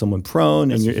you knock someone prone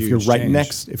and if you're right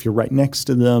next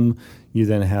to them, you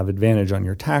then have advantage on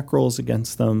your attack rolls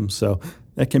against them. So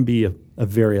that can be a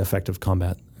very effective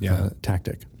combat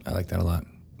tactic. I like that a lot.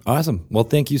 Awesome. Well,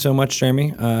 thank you so much, Jeremy,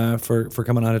 for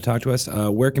coming on to talk to us.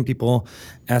 Where can people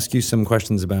ask you some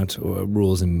questions about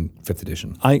rules in 5th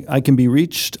edition? I can be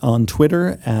reached on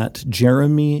Twitter at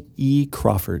Jeremy E.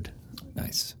 Crawford.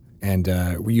 Nice. And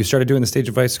you started doing the Stage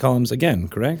Advice columns again,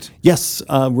 correct? Yes,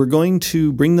 we're going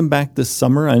to bring them back this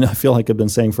summer. And I feel like I've been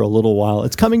saying for a little while,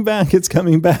 it's coming back, it's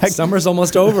coming back. Summer's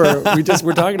almost over.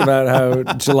 We're talking about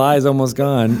how July is almost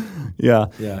gone. Yeah.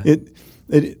 Yeah.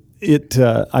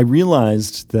 I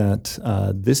realized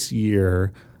that this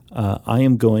year I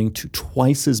am going to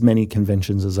twice as many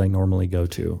conventions as I normally go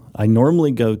to. I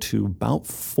normally go to about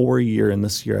 4 a year, and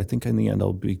this year I think in the end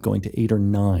I'll be going to 8 or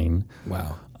 9.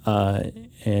 Wow.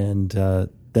 And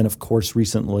then, of course,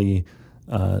 recently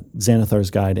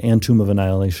Xanathar's Guide and Tomb of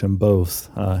Annihilation both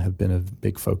have been a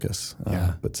big focus.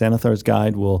 But Xanathar's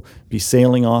Guide will be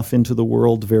sailing off into the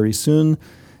world very soon.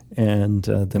 And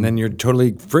then you're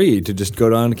totally free to just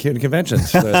go on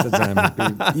conventions for the rest of the time.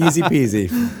 It'd be easy peasy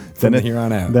from here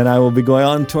on out. Then I will be going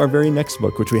on to our very next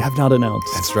book, which we have not announced.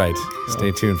 That's right.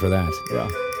 Stay tuned for that. Yeah.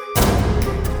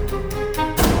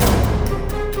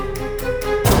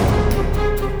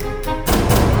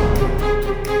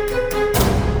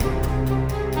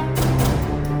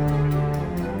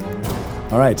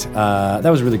 All right. That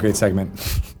was a really great segment.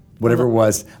 Whatever it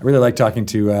was. I really like talking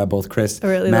to both Chris,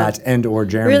 Matt, and or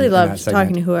Jeremy. I really loved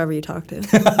talking to whoever you talked to.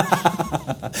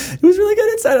 It was really good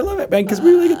insight. I love it, man, because we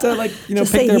really get to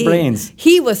pick their brains.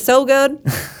 He was so good.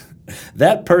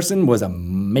 That person was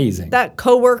amazing. That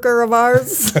coworker of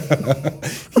ours.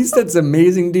 He said some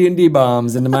amazing D&D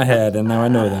bombs into my head, and now I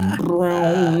know them.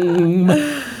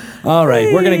 All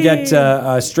right, we're going to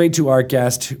get straight to our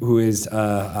guest, who is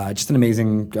just an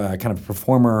amazing kind of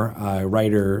performer,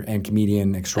 writer, and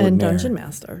comedian extraordinaire. And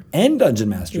Dungeon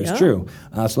Master. It's true.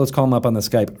 So let's call him up on the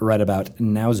Skype right about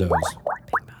nowzos.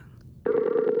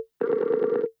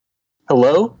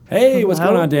 Hello? Hey, what's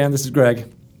going on, Dan? This is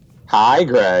Greg. Hi,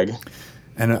 Greg.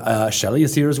 And Shelly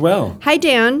is here as well. Hi,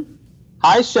 Dan.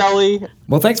 Hi, Shelly.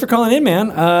 Well, thanks for calling in, man.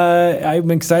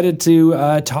 I'm excited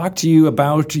to talk to you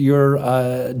about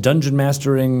your dungeon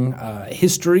mastering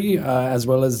history, as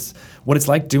well as what it's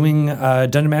like doing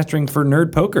dungeon mastering for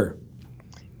Nerd Poker.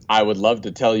 I would love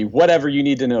to tell you whatever you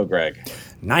need to know, Greg.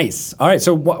 Nice. All right.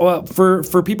 So,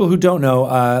 for people who don't know,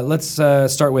 let's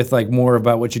start with more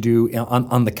about what you do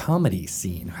on the comedy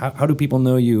scene. How do people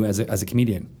know you as a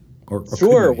comedian? Or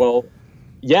sure. Well,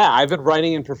 yeah, I've been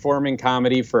writing and performing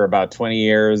comedy for about 20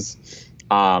 years.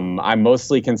 I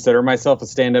mostly consider myself a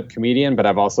stand-up comedian, but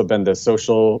I've also been the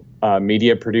social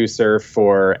media producer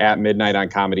for At Midnight on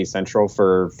Comedy Central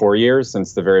for 4 years,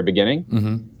 since the very beginning.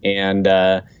 Mm-hmm. And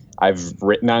I've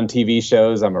written on TV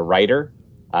shows. I'm a writer.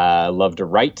 Love to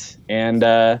write. And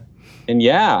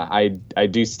yeah, I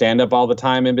do stand-up all the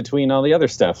time in between all the other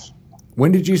stuff.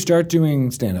 When did you start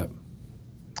doing stand-up?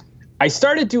 I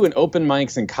started doing open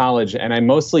mics in college, and I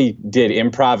mostly did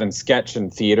improv and sketch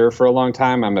and theater for a long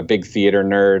time. I'm a big theater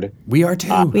nerd. We are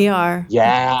too. We are.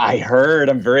 Yeah, I heard.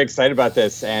 I'm very excited about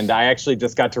this. And I actually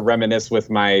just got to reminisce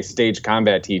with my stage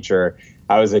combat teacher.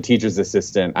 I was a teacher's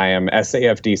assistant. I am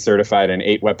SAFD certified in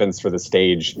 8 weapons for the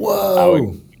stage.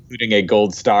 Whoa. Including a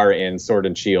gold star in Sword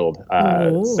and Shield.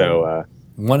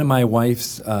 One of my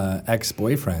wife's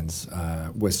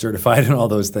ex-boyfriends was certified in all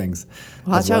those things.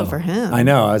 Watch out for him. I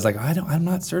know. I was like, I'm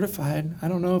not certified. I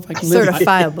don't know if I can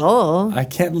certifiable. I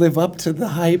can't live up to the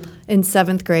hype. In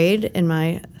 7th grade, in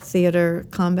my theater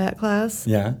combat class,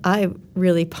 I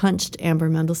really punched Amber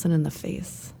Mendelsohn in the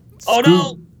face. Oh,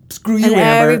 no! Screw you, and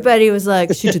Amber. Everybody was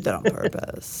like, she did that on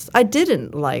purpose. I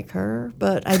didn't like her,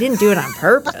 but I didn't do it on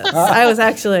purpose. I was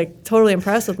actually totally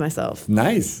impressed with myself.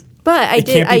 Nice. But I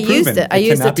did. I used it. I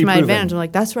used it to my proven. advantage. I'm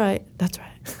like, that's right. That's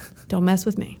right. Don't mess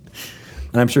with me.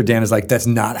 And I'm sure Dan is like, that's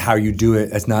not how you do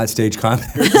it. That's not stage comedy.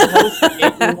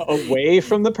 Away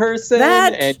from the person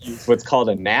and use what's called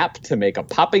a nap to make a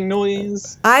popping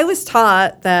noise. I was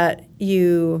taught that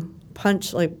you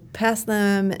punch past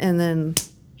them and then.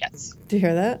 Yes. Do you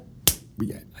hear that?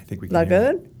 Yeah, I think we can. Not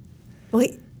good?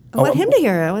 Wait. I want him to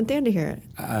hear it. I want Dan to hear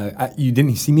it. You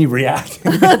didn't see me react.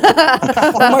 Oh my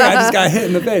God, I just got hit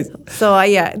in the face. So,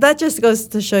 that just goes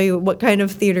to show you what kind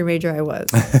of theater major I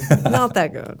was. Not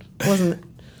that good. Wasn't.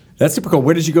 That's super cool.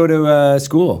 Where did you go to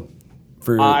school?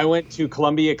 I went to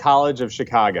Columbia College of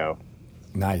Chicago.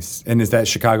 Nice. And is that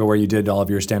Chicago where you did all of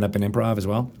your stand-up and improv as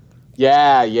well?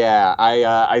 Yeah.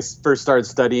 I first started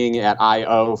studying at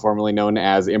I.O., formerly known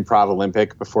as Improv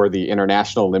Olympic, before the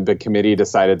International Olympic Committee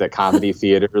decided that comedy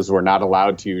theaters were not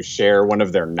allowed to share one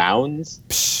of their nouns.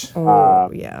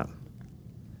 Yeah,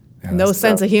 no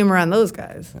sense of humor on those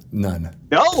guys. None.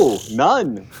 No,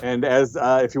 none. And as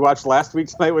if you watched last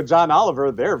week's Night with John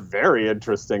Oliver, they're very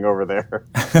interesting over there.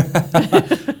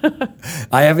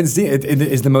 I haven't seen it.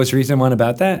 Is the most recent one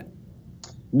about that?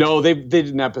 No, they did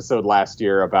an episode last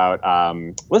year about,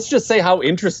 let's just say how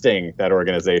interesting that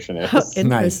organization is. How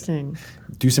interesting.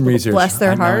 Do some research. Bless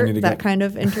their I know I heart. need to That get- kind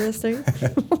of interesting.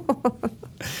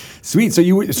 Sweet. So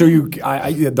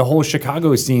the whole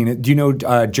Chicago scene. Do you know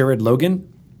Jared Logan?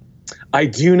 I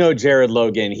do know Jared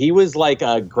Logan. He was like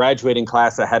a graduating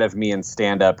class ahead of me in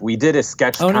stand-up. We did a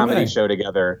sketch Oh, no comedy way. show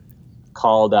together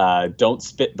called Don't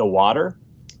Spit the Water,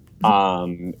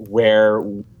 where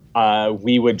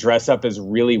we would dress up as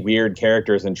really weird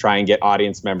characters and try and get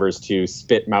audience members to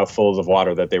spit mouthfuls of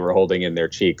water that they were holding in their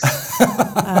cheeks.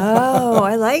 Oh,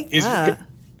 I like that.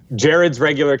 Jared's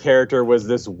regular character was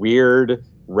this weird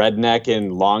redneck in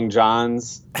long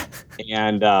johns,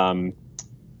 and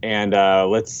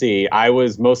let's see, I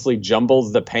was mostly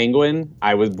Jumbles the Penguin.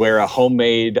 I would wear a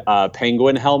homemade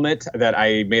penguin helmet that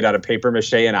I made out of paper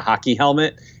mache and a hockey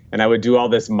helmet, and I would do all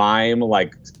this mime,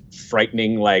 like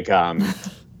frightening, like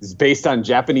it's based on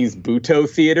Japanese Buto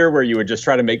theater where you would just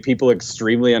try to make people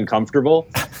extremely uncomfortable.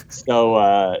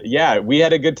 So, yeah, we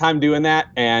had a good time doing that.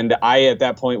 And I, at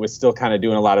that point, was still kind of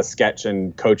doing a lot of sketch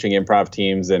and coaching improv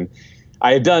teams. And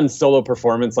I had done solo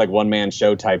performance, like one-man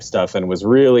show type stuff, and was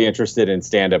really interested in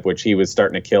stand-up, which he was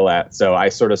starting to kill at. So I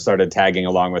sort of started tagging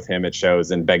along with him at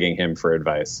shows and begging him for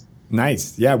advice.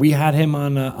 Nice. Yeah, we had him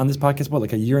on this podcast,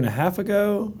 like a year and a half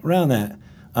ago, around that.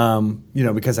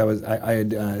 Because I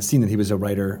had seen that he was a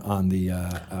writer on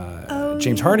the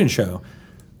James Harden show.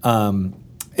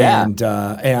 Yeah. And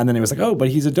then he was like, oh, but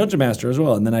he's a dungeon master as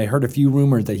well. And then I heard a few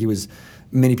rumors that he was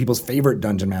many people's favorite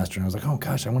dungeon master. And I was like, oh,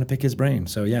 gosh, I want to pick his brain.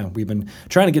 So, yeah, we've been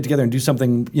trying to get together and do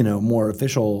something, more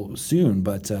official soon.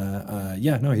 But, he's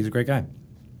a great guy.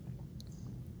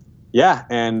 Yeah,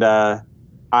 and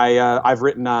I've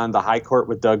written on the High Court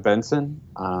with Doug Benson.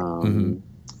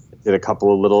 Did a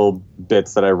couple of little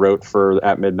bits that I wrote for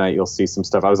At Midnight. You'll see some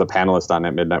stuff. I was a panelist on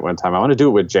At Midnight one time. I want to do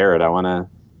it with Jared. I want to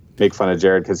make fun of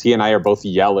Jared because he and I are both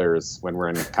yellers when we're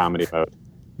in comedy mode.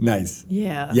 Nice.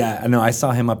 Yeah. Yeah, I know. I saw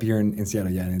him up here in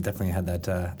Seattle. Yeah, and he definitely had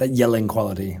that yelling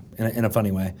quality in a funny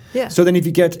way. Yeah. So then, if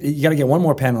you got to get one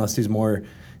more panelist who's more,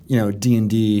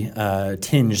 D&D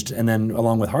tinged, and then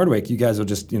along with Hardwick, you guys will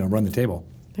just run the table.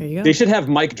 There you go. They should have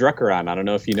Mike Drucker on. I don't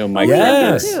know if you know Mike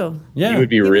Yes. Drucker. Too. Yeah. He would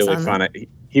be was really on fun.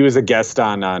 He was a guest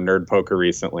on Nerd Poker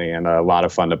recently and a lot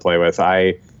of fun to play with.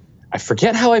 I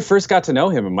forget how I first got to know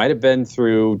him. It might have been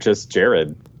through just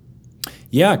Jared.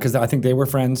 Yeah, because I think they were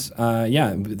friends. And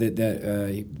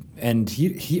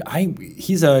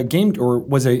he's a game or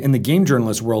was in the game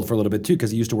journalist world for a little bit too,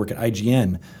 because he used to work at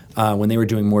IGN when they were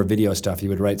doing more video stuff. He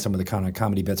would write some of the kind of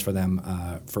comedy bits for them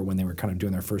for when they were kind of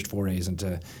doing their first forays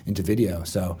into video.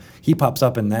 So he pops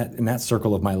up in that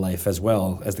circle of my life as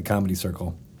well as the comedy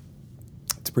circle.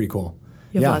 It's pretty cool.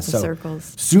 You have lots of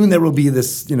circles. Soon there will be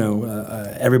this,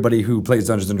 everybody who plays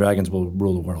Dungeons and Dragons will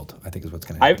rule the world, I think is what's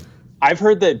going to happen. I've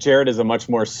heard that Jared is a much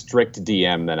more strict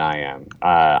DM than I am.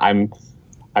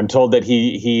 I'm told that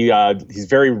he's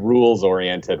very rules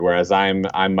oriented, whereas I'm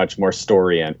much more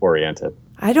story oriented.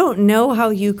 I don't know how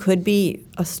you could be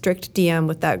a strict DM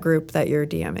with that group that you're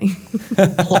DMing.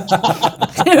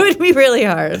 It would be really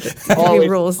hard.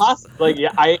 Rules. Like, yeah,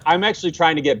 I'm actually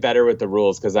trying to get better with the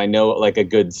rules because I know like a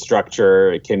good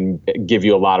structure can give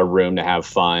you a lot of room to have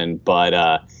fun. But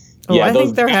I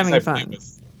think they're having fun.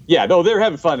 Yeah, no, they're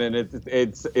having fun, and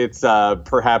it's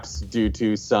perhaps due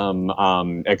to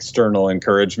some external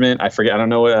encouragement. I forget. I don't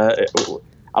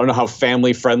know how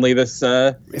family friendly this.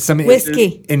 Some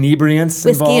whiskey, inebriants, whiskey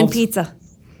involved. and pizza.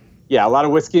 Yeah, a lot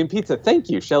of whiskey and pizza. Thank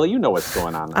you, Shelley. You know what's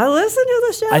going on. I listen to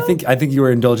the show. I think you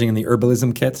were indulging in the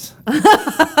herbalism kits.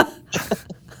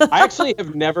 I actually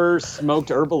have never smoked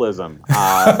herbalism.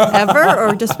 Ever,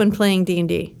 or just when playing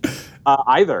D&D?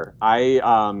 Either.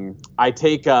 I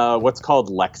take what's called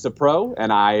Lexapro,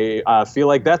 and I feel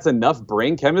like that's enough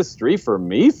brain chemistry for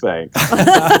me, thanks.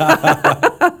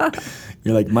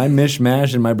 You're like, my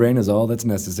mishmash in my brain is all that's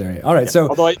necessary. All right, so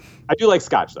although I do like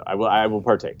scotch, though. I will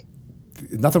partake.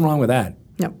 Nothing wrong with that.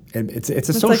 No. It's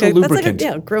a social lubricant.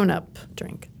 That's like a grown-up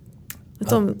drink.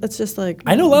 It's just like...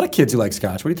 I know a lot of kids who like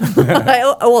scotch. What are you talking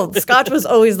about? Scotch was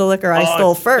always the liquor I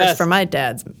stole it's first best. from my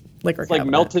dad's liquor It's like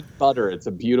cabinet. melted butter. It's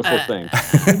a beautiful thing.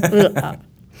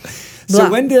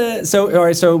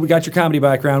 So we got your comedy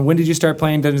background. When did you start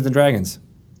playing Dungeons and Dragons?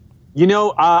 You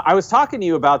know, I was talking to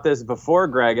you about this before,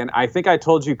 Greg, and I think I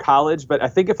told you college, but I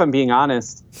think if I'm being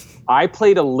honest, I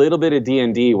played a little bit of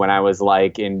D&D when I was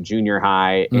like in junior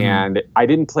high, and I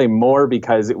didn't play more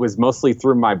because it was mostly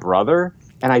through my brother,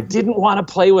 and I didn't want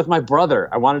to play with my brother.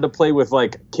 I wanted to play with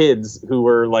like kids who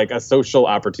were like a social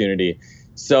opportunity.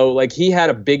 So like he had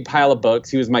a big pile of books.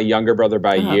 He was my younger brother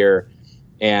by a year,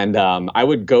 and I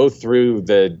would go through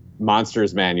the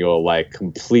Monsters Manual like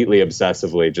completely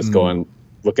obsessively, just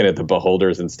looking at the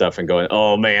beholders and stuff and going,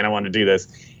 oh man, I want to do this.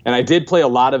 And I did play a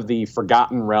lot of the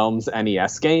Forgotten Realms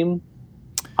NES game.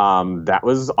 That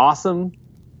was awesome.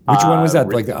 Which one was that?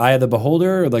 Like the Eye of the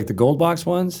Beholder or like the gold box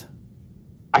ones?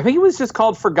 I think it was just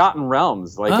called Forgotten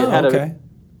Realms. Like it had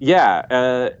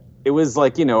it was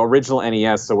like, original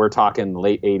NES. So we're talking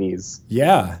late 80s.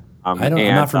 Yeah. I'm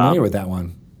not familiar with that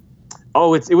one.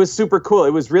 Oh, it was super cool.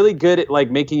 It was really good at like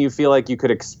making you feel like you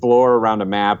could explore around a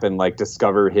map and like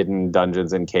discover hidden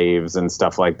dungeons and caves and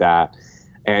stuff like that.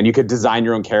 And you could design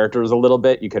your own characters a little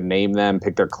bit. You could name them,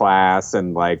 pick their class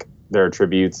and like their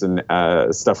attributes and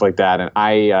stuff like that. And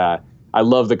I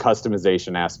love the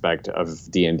customization aspect of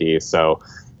D&D. So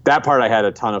that part I had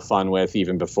a ton of fun with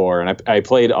even before. And I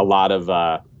played a lot of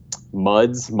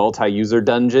MUDs, multi-user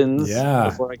dungeons,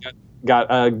 before I got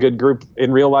a good group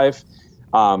in real life.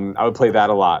 I would play that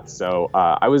a lot. So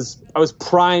I was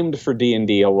primed for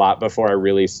D&D a lot before I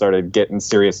really started getting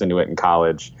serious into it in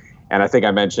college. And I think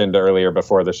I mentioned earlier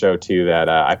before the show, too, that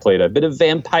I played a bit of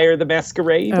Vampire the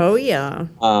Masquerade. Oh, yeah.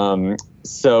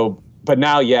 But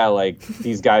now, like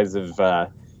these guys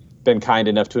have been kind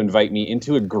enough to invite me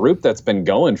into a group that's been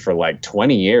going for like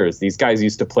 20 years. These guys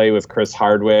used to play with Chris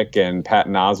Hardwick and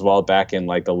Patton Oswalt back in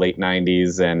like the late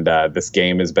 90s. And this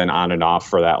game has been on and off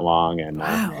for that long. And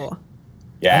wow.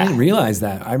 Yeah. I didn't realize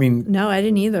that. I mean, no, I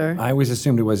didn't either. I always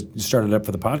assumed it was started up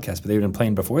for the podcast, but they've been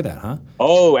playing before that, huh?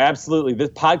 Oh, absolutely. This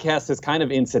podcast is kind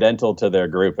of incidental to their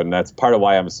group, and that's part of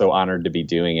why I'm so honored to be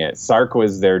doing it. Sark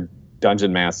was their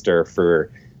dungeon master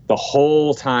for the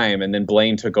whole time, and then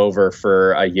Blaine took over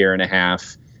for a year and a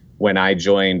half when I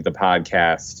joined the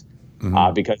podcast,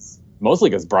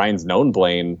 mostly because Brian's known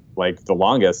Blaine like the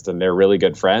longest and they're really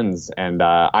good friends. And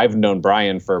I've known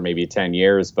Brian for maybe 10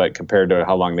 years, but compared to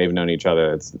how long they've known each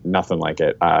other, it's nothing like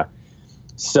it.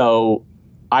 So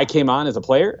I came on as a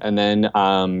player and then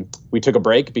we took a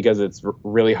break because it's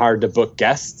really hard to book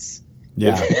guests.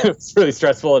 Yeah. It's really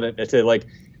stressful to like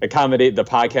accommodate the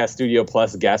podcast studio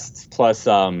plus guests plus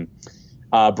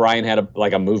Brian had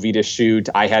a movie to shoot.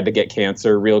 I had to get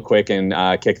cancer real quick and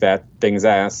kick that thing's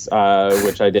ass,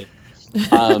 which I did.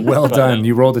 Well done.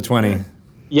 You rolled a 20.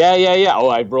 Yeah. Oh,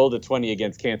 I rolled a 20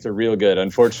 against cancer real good.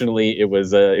 Unfortunately, it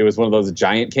was one of those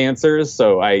giant cancers.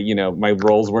 So my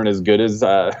rolls weren't as good as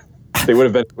they would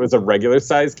have been if it was a regular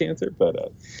sized cancer.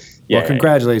 But well,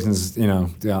 congratulations.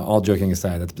 All joking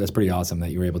aside, that's pretty awesome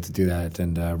that you were able to do that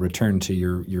and return to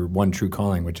your one true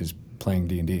calling, which is playing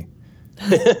D&D.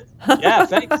 Yeah,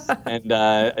 thanks. And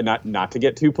not to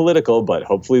get too political, but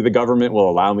hopefully the government will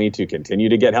allow me to continue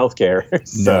to get health care.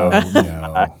 So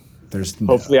no.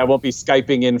 Hopefully I won't be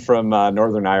Skyping in from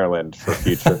Northern Ireland for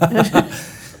future.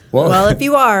 Well, if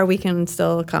you are, we can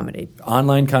still accommodate.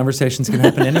 Online conversations can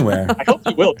happen anywhere. I hope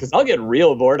you will, because I'll get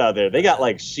real bored out there. They got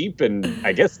like sheep and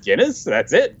I guess Guinness.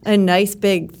 That's it. And nice,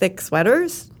 big, thick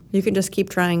sweaters. You can just keep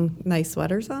trying nice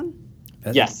sweaters on.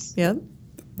 Yes. Yeah.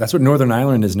 That's what Northern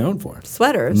Ireland is known for.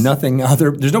 Sweaters. Nothing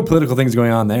other. There's no political things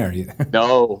going on there.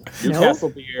 No. Newcastle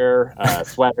beer,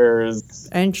 sweaters.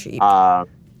 And sheep. I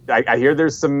hear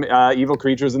there's some evil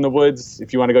creatures in the woods,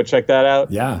 if you want to go check that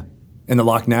out. Yeah. In the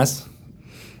Loch Ness?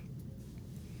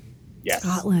 Yes.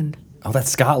 Scotland. Oh, that's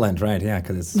Scotland, right? Yeah,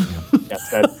 because it's... Yes,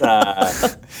 that's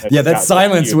that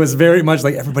silence was very much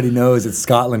like everybody knows it's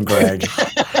Scotland, Greg.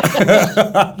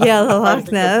 Yeah, the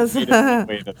Loch Ness.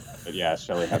 But yeah,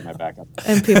 Shelley had my backup.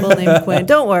 And people named Quinn.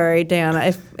 Don't worry, Dan.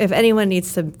 If anyone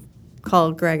needs to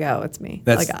call Greg out, it's me.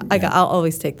 I'll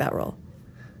always take that role.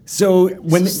 So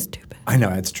when stupid. I know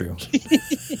it's true.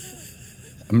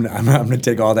 I'm going to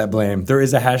take all that blame. There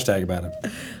is a hashtag about it.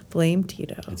 Blame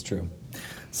Tito. It's true.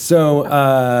 So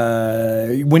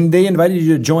when they invited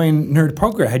you to join Nerd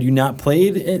Poker, had you not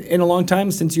played in a long time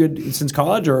since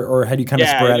college, or had you kind of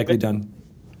sporadically done?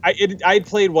 I'd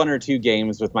played one or two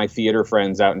games with my theater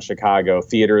friends out in Chicago.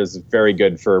 Theater is very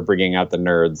good for bringing out the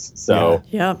nerds. So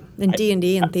yeah, and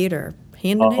D&D and theater,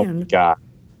 hand in hand. Oh God,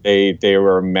 they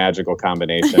were a magical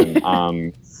combination.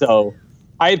 So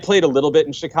I had played a little bit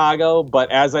in Chicago,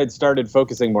 but as I'd started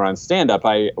focusing more on stand-up,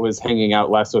 I was hanging out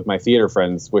less with my theater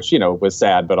friends, which, was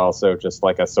sad, but also just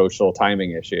like a social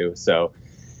timing issue. So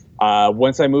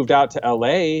once I moved out to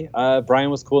L.A., Brian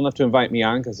was cool enough to invite me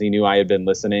on because he knew I had been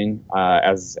listening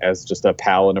as just a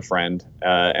pal and a friend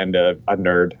and a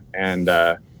nerd. And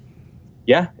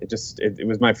it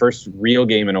was my first real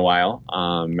game in a while.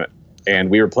 And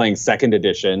we were playing second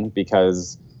edition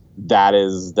because that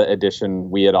is the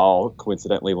edition we had all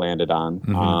coincidentally landed on.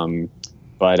 Mm-hmm.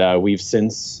 But we've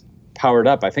since powered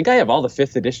up. I think I have all the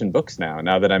 5th edition books now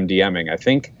that I'm DMing. I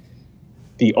think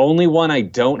The only one I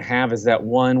don't have is that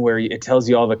one where it tells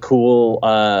you all the cool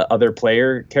other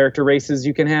player character races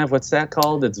you can have. What's that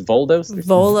called? It's Voldos?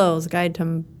 Volo's Guide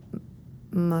to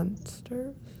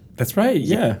Monsters. That's right.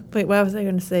 Yeah. Wait, why was I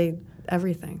going to say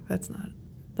everything? That's not.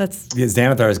 That's Because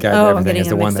Xanathar's Guide Oh, to I'm Everything getting is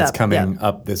the them one mixed that's up. coming Yeah.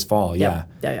 up this fall. Yeah.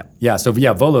 yeah. Yeah. So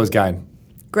yeah, Volo's Guide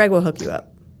Greg will hook you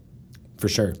up. for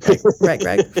sure. Right,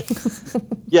 Greg.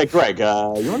 Yeah, Greg, you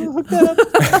want to hook that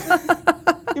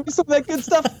up? Give me some of that good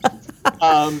stuff.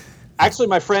 Actually,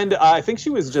 my friend, I think she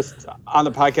was just on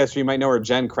the podcast. You might know her.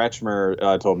 Jen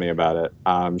Kretschmer told me about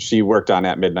it. She worked on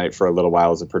At Midnight for a little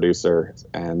while as a producer,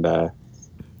 and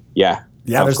yeah.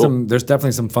 Yeah, sounds cool. there's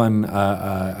definitely some fun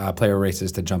player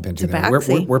races to jump into. There.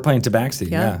 Tabaxi. We're playing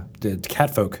Tabaxi. Yeah. Yeah.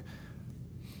 Catfolk.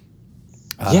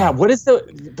 Yeah, what is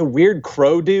the weird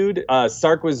crow dude?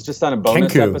 Sark was just on a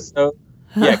bonus Kenku. episode.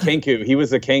 Yeah, Kenku. He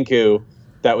was a Kenku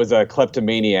that was a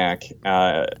kleptomaniac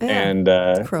and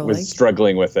crow-like. was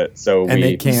struggling with it. So And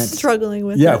they can't. Struggling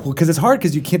with Yeah, it. because it's hard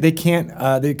because they can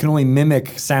only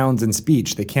mimic sounds and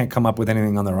speech. They can't come up with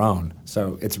anything on their own.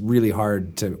 So it's really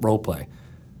hard to role play.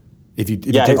 If you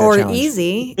take that Or challenge.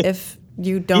 easy if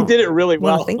you don't did it really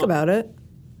want well. to think about it.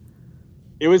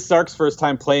 It was Sark's first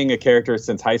time playing a character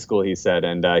since high school, he said,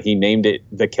 and he named it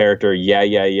the character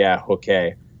Yeah,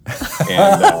 okay.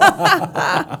 And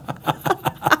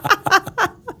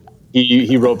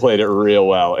he role-played it real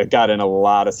well. It got in a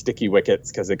lot of sticky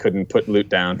wickets because it couldn't put loot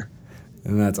down.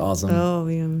 And that's awesome. Oh,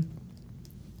 yeah.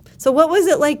 So what was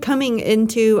it like coming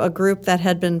into a group that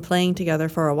had been playing together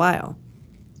for a while?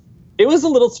 It was a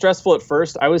little stressful at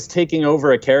first. I was taking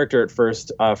over a character at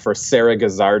first for Sarah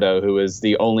Gazzardo, who is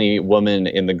the only woman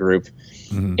in the group.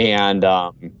 Mm-hmm. And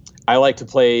I like to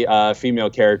play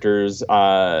female characters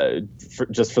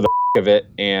just for the of it.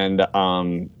 And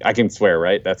I can swear,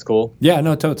 right? That's cool? Yeah,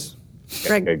 no, totes.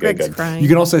 Greg's crying. You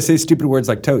can also say stupid words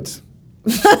like totes.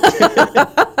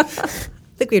 I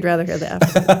think we'd rather hear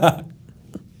that.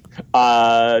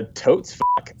 Totes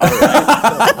fuck.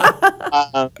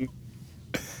 All right.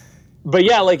 But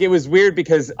yeah, like it was weird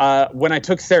because when I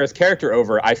took Sarah's character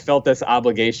over, I felt this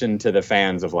obligation to the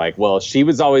fans of like, well, she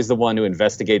was always the one who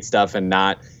investigates stuff and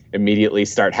not immediately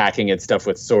start hacking at stuff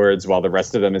with swords while the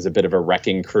rest of them is a bit of a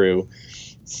wrecking crew.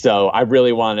 So I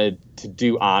really wanted to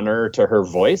do honor to her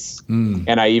voice.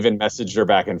 And I even messaged her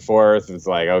back and forth. It's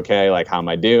like, okay, like, how am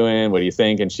I doing? What do you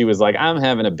think? And she was like, I'm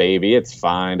having a baby. It's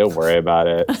fine. Don't worry about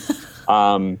it.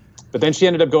 But then she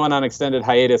ended up going on extended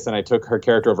hiatus, and I took her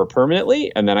character over permanently,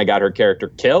 and then I got her character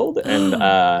killed, and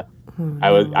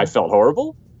I felt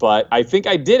horrible. But I think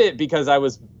I did it because I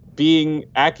was being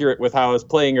accurate with how I was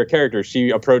playing her character. She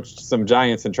approached some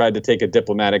giants and tried to take a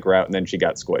diplomatic route, and then she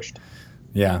got squished.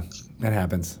 Yeah, that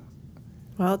happens.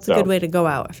 Well, it's a good way to go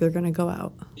out if you're going to go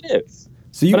out. It is.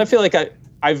 But I feel like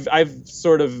I've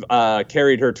sort of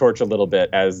carried her torch a little bit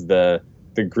as the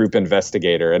group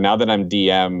investigator, and now that I'm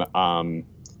DM,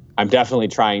 I'm definitely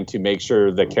trying to make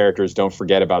sure the characters don't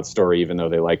forget about story, even though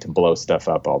they like to blow stuff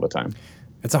up all the time.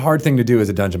 It's a hard thing to do as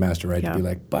a dungeon master, right? Yeah. To be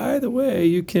like, by the way,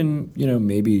 you can,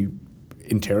 maybe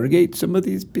interrogate some of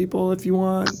these people if you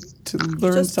want to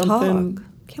learn Just something. talk.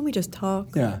 Can't we just talk?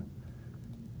 Yeah.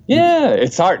 Yeah,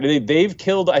 it's hard. They've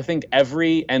killed, I think,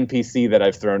 every NPC that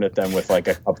I've thrown at them with like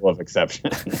a couple of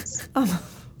exceptions.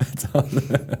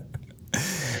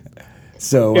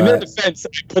 So in their defense, I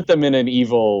put them in an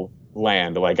evil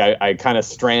land. Like I kind of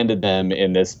stranded them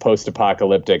in this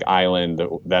post-apocalyptic island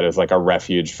that is like a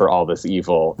refuge for all this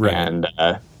evil. Right. And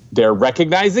they're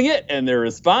recognizing it, and their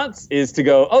response is to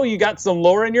go, oh, you got some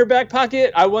lore in your back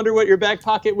pocket? I wonder what your back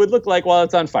pocket would look like while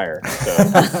it's on fire.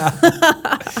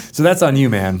 So that's on you,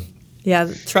 man.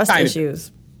 Yeah, trust Kind of.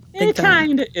 issues. It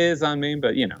kind of is on me,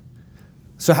 but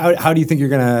So how do you think you're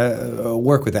going to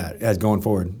work with that as going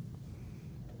forward?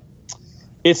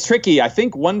 It's tricky. I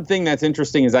think one thing that's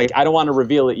interesting is I don't want to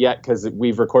reveal it yet because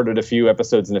we've recorded a few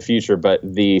episodes in the future, but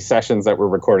the sessions that we're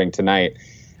recording tonight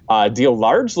deal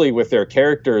largely with their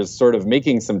characters sort of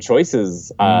making some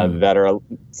choices that are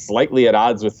slightly at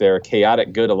odds with their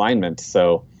chaotic good alignment.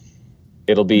 So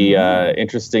it'll be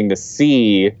interesting to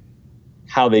see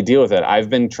how they deal with it. I've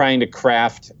been trying to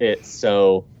craft it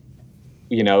so,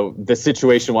 the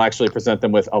situation will actually present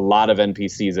them with a lot of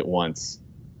NPCs at once.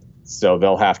 So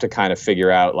they'll have to kind of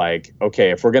figure out like, okay,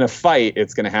 if we're going to fight,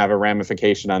 it's going to have a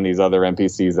ramification on these other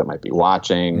NPCs that might be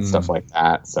watching, stuff like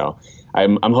that. So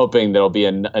I'm hoping there'll be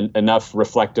enough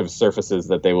reflective surfaces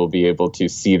that they will be able to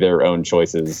see their own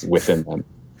choices within them.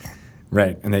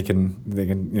 Right, and they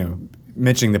can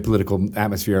mentioning the political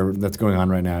atmosphere that's going on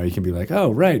right now, you can be like,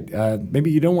 oh, right,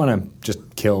 maybe you don't want to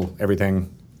just kill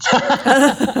everything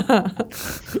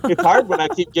It's hard when I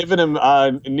keep giving him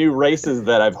new races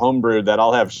that I've homebrewed that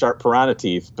all have sharp piranha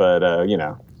teeth, but you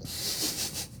know.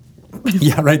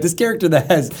 Yeah, right. This character that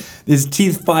has his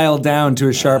teeth filed down to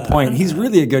a sharp point, he's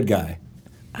really a good guy.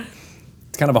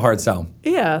 It's kind of a hard sell.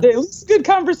 Yeah. He's a good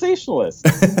conversationalist.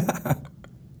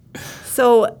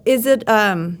 So is it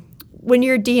when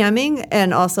you're DMing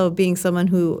and also being someone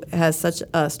who has such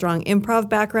a strong improv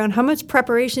background, how much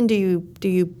preparation do you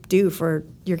do for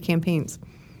your campaigns?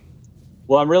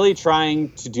 Well, I'm really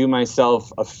trying to do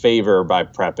myself a favor by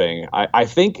prepping. I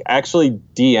think actually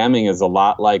DMing is a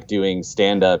lot like doing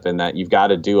stand-up in that you've got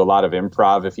to do a lot of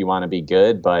improv if you want to be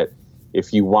good, but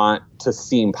if you want to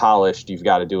seem polished, you've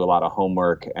got to do a lot of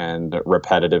homework and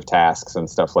repetitive tasks and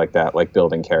stuff like that, like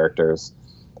building characters.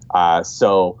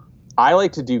 So I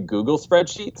like to do Google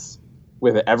spreadsheets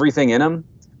with everything in them.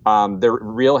 They're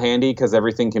real handy because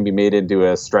everything can be made into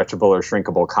a stretchable or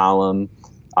shrinkable column.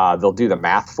 They'll do the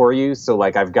math for you. So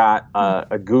like I've got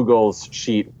a Google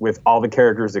sheet with all the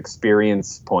characters'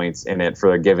 experience points in it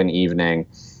for a given evening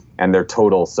and their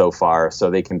total so far.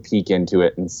 So they can peek into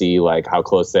it and see like how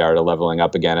close they are to leveling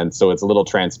up again. And so it's a little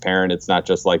transparent. It's not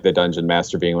just like the dungeon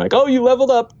master being like, oh, you leveled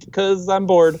up because I'm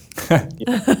bored.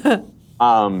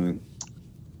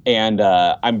 And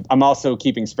I'm also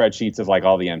keeping spreadsheets of like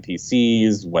all the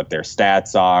NPCs, what their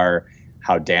stats are,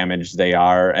 how damaged they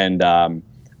are. And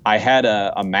I had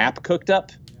a map cooked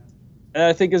up that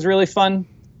I think is really fun.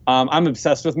 I'm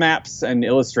obsessed with maps and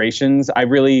illustrations.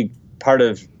 Part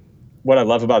of what I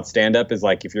love about stand-up is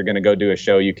like if you're going to go do a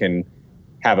show, you can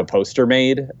have a poster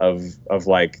made of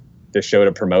like the show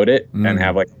to promote it and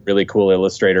have like a really cool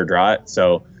illustrator draw it.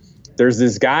 So there's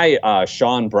this guy,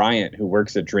 Sean Bryant, who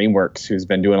works at DreamWorks, who's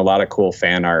been doing a lot of cool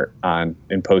fan art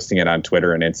and posting it on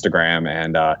Twitter and Instagram.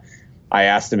 And I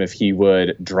asked him if he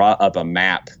would draw up a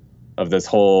map of this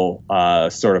whole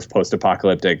sort of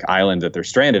post-apocalyptic island that they're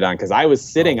stranded on, because I was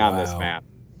sitting on this map.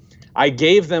 I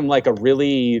gave them like a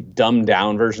really dumbed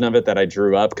down version of it that I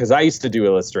drew up, because I used to do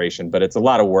illustration, but it's a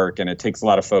lot of work and it takes a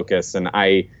lot of focus and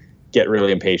I get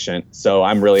really impatient. So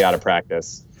I'm really out of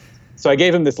practice. So I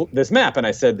gave him this map and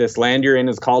I said, this land you're in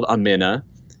is called Amina.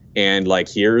 And like,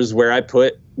 here's where I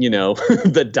put,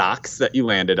 the docks that you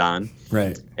landed on.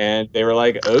 Right. And they were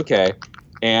like, okay.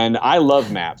 And I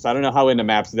love maps. I don't know how into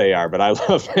maps they are, but I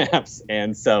love maps.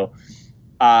 And so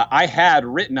I had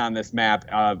written on this map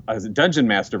as a Dungeon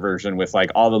Master version with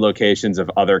like all the locations of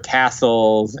other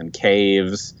castles and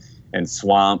caves and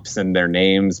swamps and their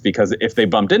names, because if they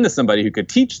bumped into somebody who could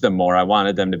teach them more, I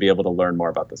wanted them to be able to learn more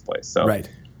about this place. So right.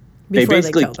 Before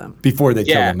they kill them. Before they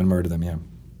kill them and murder them, yeah.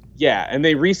 Yeah, and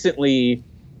they recently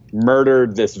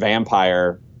murdered this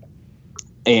vampire.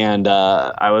 And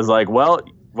I was like, well,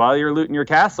 while you're looting your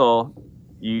castle,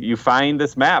 you find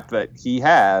this map that he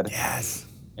had. Yes.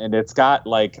 And it's got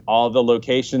like all the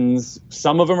locations.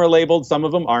 Some of them are labeled, some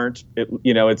of them aren't.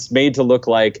 It's made to look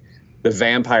like the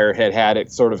vampire had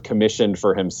it sort of commissioned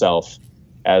for himself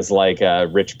as like a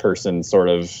rich person sort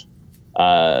of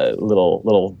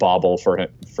little bauble for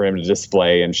him to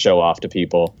display and show off to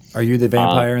people. Are you the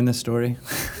vampire in this story?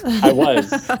 I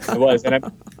was,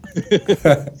 and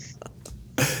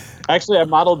actually I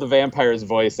modeled the vampire's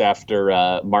voice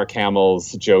after Mark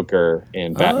Hamill's Joker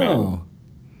in Batman. Oh,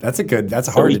 that's a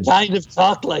So hard. he kind of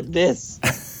talked like this.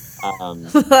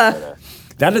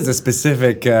 That is a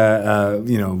specific,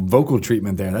 vocal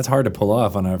treatment there. That's hard to pull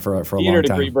off for a long Theater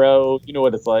time. degree, bro. You know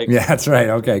what it's like. Yeah, that's right.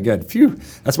 Okay, good. Phew.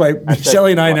 That's why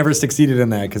Shelly and I never succeeded in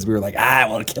that, because we were like,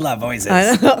 we'll kill our voices.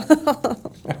 I know.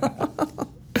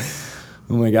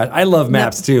 Oh my God. I love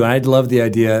maps too. And I love the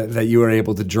idea that you were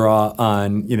able to draw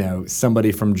on,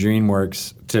 somebody from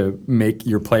DreamWorks to make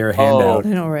your player handout. I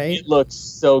know, right? It looks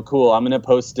so cool. I'm going to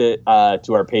post it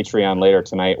to our Patreon later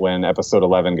tonight when episode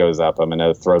 11 goes up. I'm going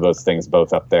to throw those things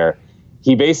both up there.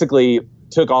 He basically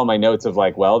took all my notes of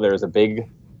like, well, there's a big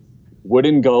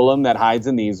wooden golem that hides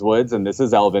in these woods, and this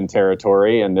is Elven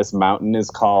territory, and this mountain is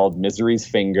called Misery's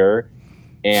Finger.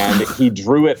 And he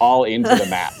drew it all into the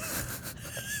map.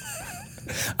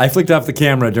 I flicked off the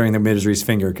camera during the Misery's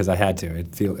Finger because I had to.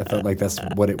 It felt like that's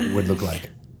what it would look like.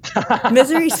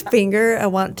 Misery's Finger, I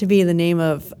want to be the name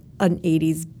of an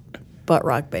 80s butt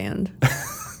rock band.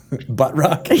 Butt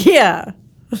rock? Yeah.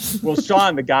 Well,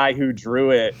 Sean, the guy who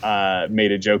drew it,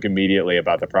 made a joke immediately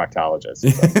about the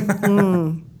proctologist.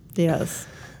 So. Yes.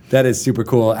 That is super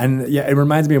cool. And yeah, it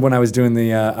reminds me of when I was doing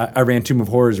I ran Tomb of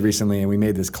Horrors recently, and we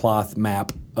made this cloth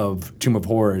map Tomb of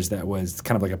Horrors that was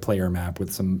kind of like a player map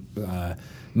with some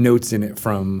notes in it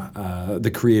from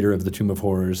the creator of the Tomb of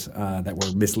Horrors that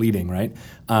were misleading, right?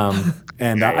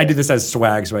 And I did this as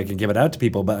swag so I can give it out to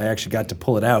people, but I actually got to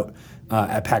pull it out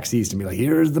at PAX East and be like,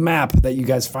 here's the map that you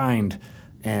guys find.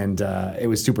 And it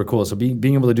was super cool. So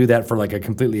being able to do that for like a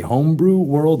completely homebrew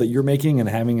world that you're making and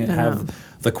having it have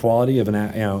the quality of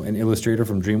an illustrator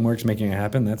from DreamWorks making it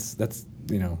happen, that's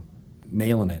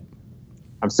nailing it.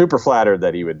 I'm super flattered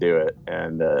that he would do it,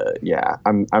 and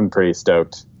I'm pretty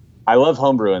stoked. I love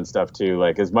homebrew and stuff too.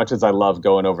 Like as much as I love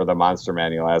going over the monster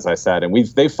manual, as I said, and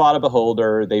they fought a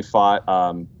beholder, they fought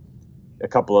a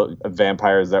couple of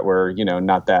vampires that were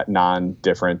not that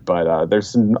non-different, but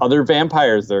there's some other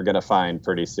vampires they're gonna find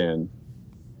pretty soon.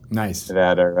 Nice.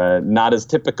 That are not as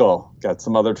typical. Got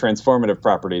some other transformative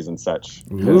properties and such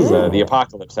because the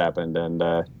apocalypse happened and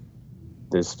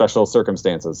there's special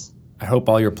circumstances. I hope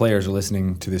all your players are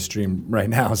listening to this stream right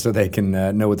now so they can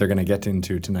know what they're going to get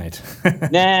into tonight.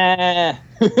 Nah.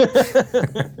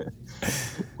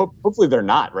 Hopefully they're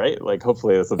not, right? Like,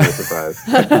 hopefully this will be a surprise.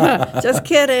 Just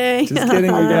kidding. Just kidding,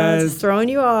 you guys. Just throwing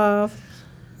you off.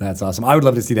 That's awesome. I would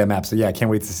love to see that map. So, yeah, I can't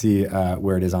wait to see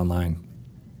where it is online.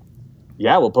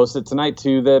 Yeah, we'll post it tonight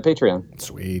to the Patreon.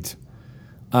 Sweet.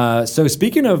 So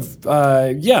speaking of,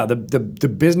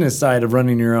 the business side of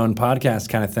running your own podcast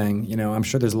kind of thing, I'm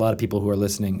sure there's a lot of people who are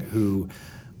listening who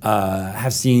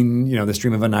have seen, the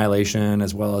Stream of Annihilation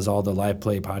as well as all the live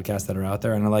play podcasts that are out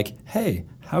there and are like, hey,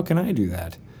 how can I do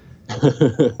that?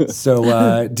 So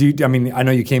I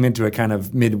know you came into it kind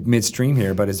of midstream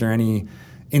here, but is there any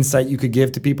insight you could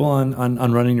give to people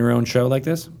on running your own show like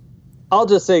this? I'll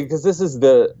just say, because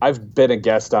I've been a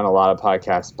guest on a lot of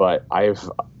podcasts, but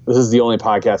this is the only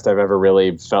podcast I've ever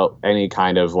really felt any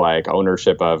kind of like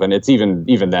ownership of. And it's even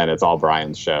then, it's all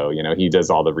Brian's show. He does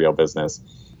all the real business.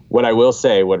 What I will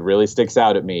say, what really sticks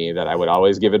out at me that I would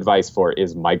always give advice for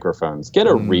is microphones. Get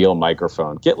a real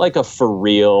microphone. Get like a for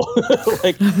real,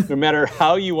 like no matter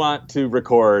how you want to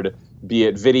record, be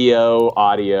it video,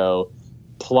 audio,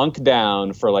 plunk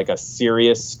down for like a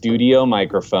serious studio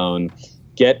microphone.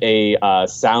 Get a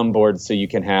soundboard so you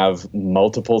can have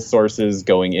multiple sources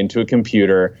going into a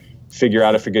computer. Figure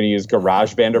out if you're going to use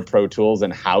GarageBand or Pro Tools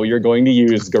and how you're going to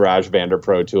use GarageBand or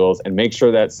Pro Tools, and make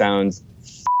sure that sounds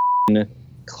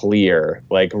clear.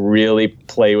 Like really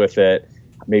play with it.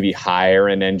 Maybe hire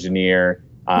an engineer.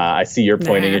 I see you're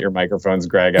pointing at your microphones,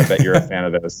 Greg. I bet you're a fan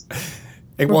of those.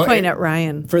 We're pointing at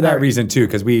Ryan. For that reason, too,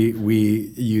 because we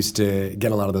used to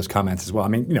get a lot of those comments as well. I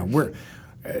mean,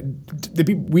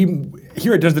 we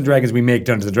here at Dungeons and Dragons, we make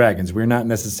Dungeons and Dragons. We're not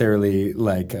necessarily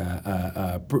like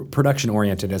production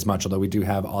oriented as much, although we do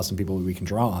have awesome people we can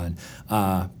draw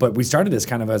on. But we started this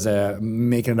kind of as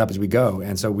making it up as we go,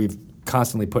 and so we've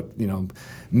constantly put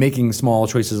making small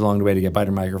choices along the way to get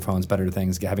better microphones, better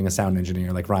things, having a sound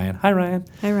engineer like Ryan. Hi, Ryan.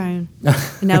 Hi, Ryan.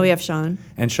 And now we have Sean.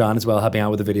 And Sean as well, helping out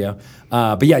with the video.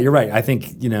 But yeah, you're right. I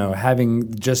think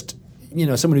having just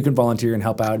someone who can volunteer and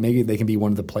help out. Maybe they can be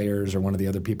one of the players or one of the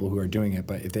other people who are doing it.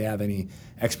 But if they have any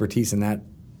expertise in that,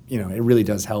 it really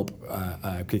does help. And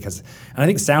I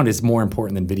think sound is more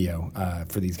important than video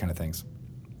for these kind of things.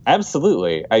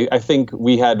 Absolutely. I think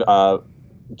we had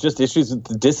just issues with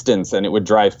the distance, and it would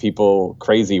drive people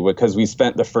crazy because we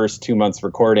spent the first 2 months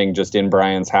recording just in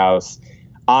Brian's house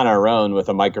on our own with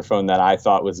a microphone that I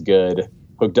thought was good,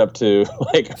 hooked up to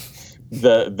like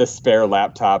the spare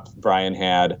laptop Brian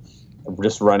had,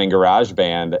 just running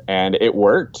GarageBand, and it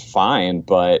worked fine,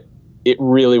 but it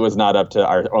really was not up to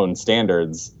our own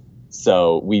standards.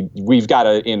 So we've got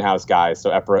an in-house guy.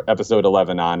 So episode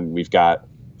 11 on, we've got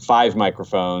 5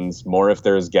 microphones, more if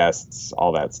there's guests,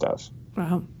 all that stuff.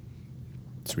 Wow.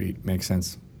 Sweet. Makes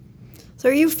sense. So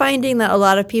are you finding that a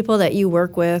lot of people that you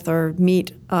work with or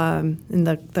meet in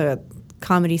the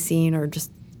comedy scene or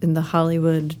just in the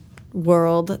Hollywood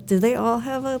world, do they all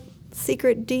have a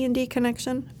secret D&D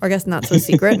connection? Or I guess not so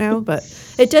secret now, but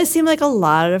it does seem like a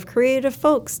lot of creative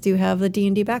folks do have the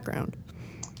D&D background.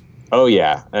 Oh,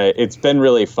 yeah. It's been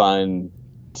really fun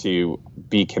to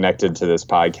be connected to this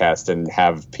podcast and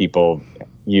have people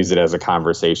use it as a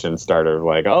conversation starter.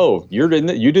 Like, oh, you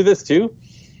do this too?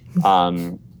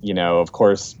 Of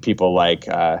course, people like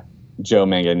Joe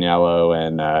Manganiello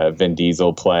and Vin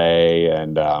Diesel play.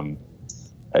 And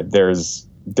there's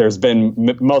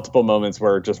been multiple moments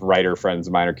where just writer friends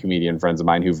of mine or comedian friends of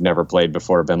mine who've never played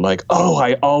before have been like, oh,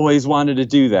 I always wanted to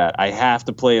do that. I have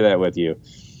to play that with you.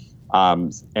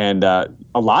 And a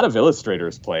lot of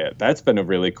illustrators play it. That's been a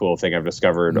really cool thing I've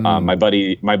discovered. My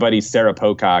buddy Sarah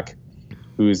Pocock,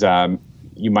 who's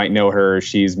you might know her.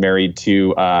 She's married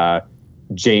to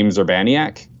James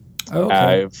Urbaniak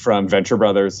from Venture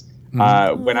Brothers.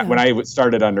 When I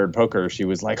started on Nerd Poker, she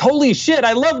was like, "Holy shit,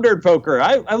 I love Nerd Poker.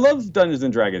 I love Dungeons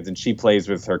and Dragons," and she plays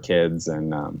with her kids.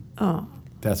 And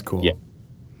That's cool. yeah,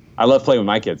 I love playing with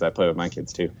my kids. I play with my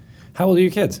kids too. How old are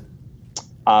your kids?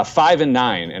 5 and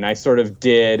 9, and I sort of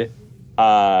did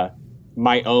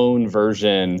my own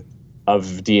version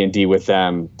of D&D with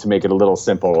them to make it a little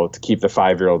simple to keep the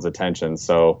 5-year-old's attention.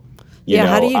 So, you know,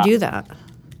 how do you do that?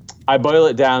 I boil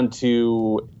it down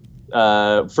to,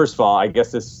 first of all, I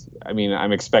guess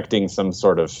I'm expecting some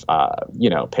sort of,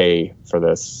 pay for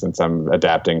this since I'm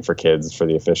adapting for kids for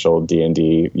the official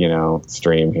D&D,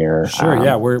 stream here. Sure,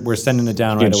 yeah, we're sending it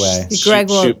down right away. Greg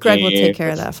will take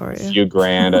care of that for you. A few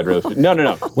grand, I'd really...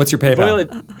 No. What's your PayPal?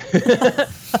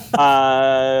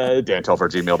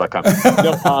 DanTelfer@gmail.com.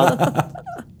 No,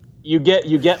 you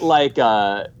get like...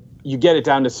 you get it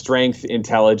down to strength,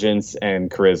 intelligence, and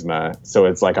charisma. So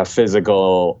it's like a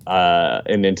physical,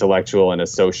 an intellectual, and a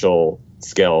social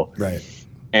skill. Right.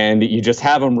 And you just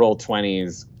have them roll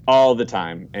 20s all the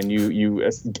time. And you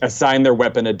assign their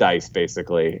weapon a dice,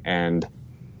 basically. And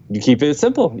you keep it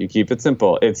simple.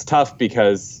 It's tough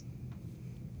because,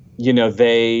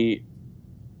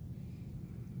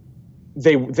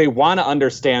 they want to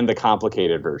understand the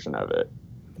complicated version of it.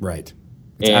 Right.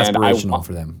 It's and aspirational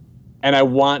for them. And I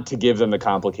want to give them the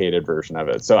complicated version of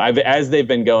it. So as they've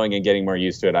been going and getting more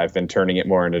used to it, I've been turning it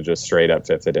more into just straight up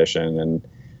 5th edition. And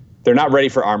they're not ready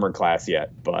for armored class yet.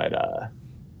 But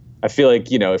I feel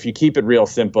like, if you keep it real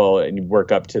simple and you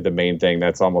work up to the main thing,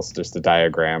 that's almost just a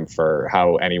diagram for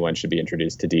how anyone should be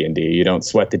introduced to D&D. You don't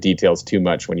sweat the details too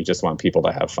much when you just want people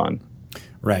to have fun.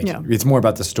 Right. Yeah. It's more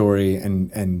about the story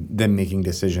and them making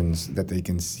decisions that they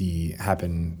can see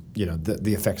happen,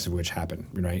 the effects of which happen,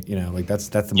 right? That's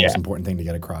the most important thing to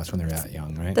get across when they're that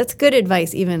young, right? That's good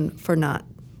advice even for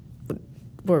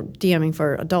we're DMing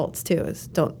for adults too, is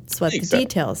don't sweat the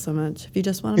details so much if you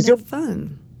just want to have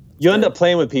fun. You end up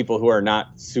playing with people who are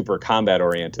not super combat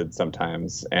oriented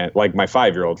sometimes. And like my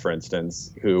 5-year-old, for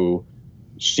instance, who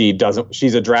she's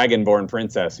a dragonborn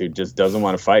princess who just doesn't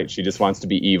want to fight. She just wants to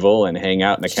be evil and hang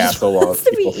out in the castle while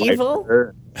people fight for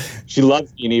her. She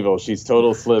loves being evil. She's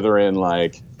total Slytherin.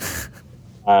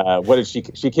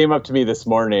 She came up to me this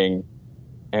morning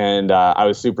and I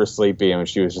was super sleepy and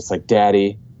she was just like,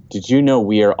 "Daddy, did you know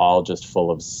we are all just full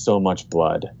of so much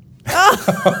blood?" I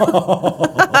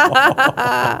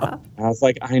was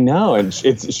like, I know. And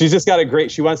she's just got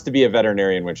she wants to be a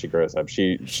veterinarian when she grows up.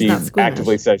 She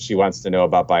actively says she wants to know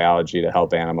about biology to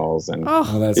help animals. And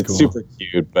that's it's cool. Super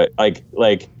cute. But like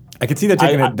I could see that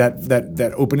taking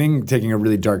that opening taking a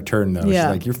really dark turn though. Yeah.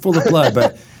 She's like, "You're full of blood,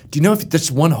 but do you know if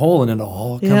there's one hole and it'll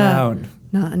all come out?"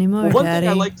 Not anymore, one Daddy.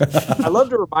 thing I love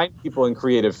to remind people in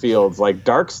creative fields, like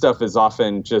dark stuff is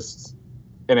often just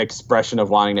an expression of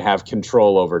wanting to have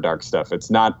control over dark stuff.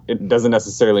 It doesn't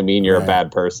necessarily mean you're a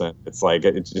bad person. It's like,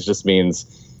 it just means,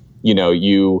 you know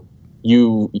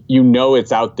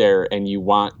it's out there and you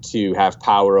want to have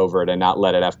power over it and not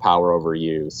let it have power over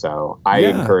you. So I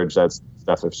encourage that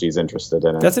stuff if she's interested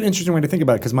in it. That's an interesting way to think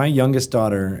about it because my youngest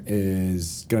daughter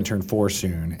is going to turn 4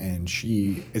 soon, and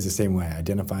she is the same way.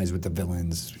 Identifies with the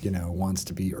villains, wants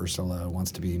to be Ursula,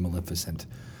 wants to be Maleficent.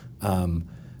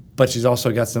 But she's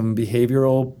also got some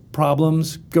behavioral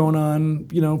problems going on,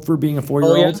 for being a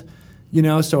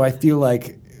 4-year-old. So I feel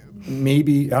like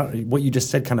maybe what you just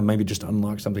said kind of maybe just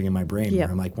unlocked something in my brain where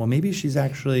I'm like, well, maybe she's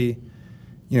actually,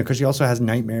 because she also has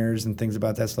nightmares and things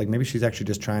about that. So like maybe she's actually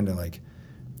just trying to like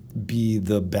be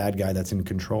the bad guy that's in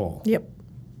control. Yep.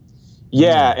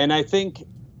 Yeah, and I think,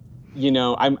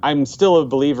 I'm still a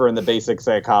believer in the basic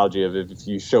psychology of if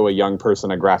you show a young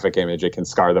person a graphic image, it can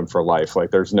scar them for life.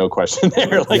 Like, there's no question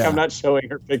there. I'm not showing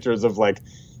her pictures of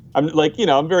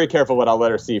I'm very careful what I'll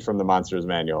let her see from the Monsters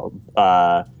Manual.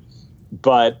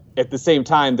 But at the same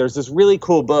time, there's this really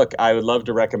cool book I would love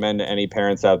to recommend to any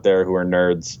parents out there who are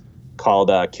nerds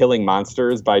called Killing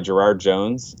Monsters by Gerard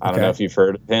Jones. I don't know if you've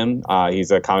heard of him.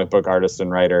 He's a comic book artist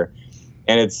and writer.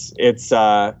 And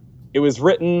it was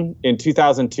written in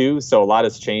 2002, so a lot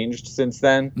has changed since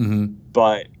then. Mm-hmm.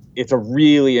 But it's a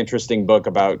really interesting book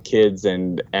about kids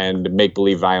and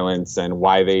make-believe violence and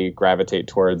why they gravitate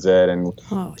towards it. And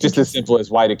just as simple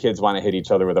as why do kids want to hit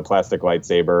each other with a plastic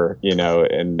lightsaber,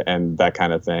 and that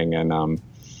kind of thing. And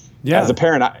as a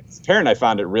parent, I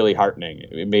found it really heartening.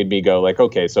 It made me go like,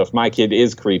 okay, so if my kid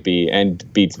is creepy and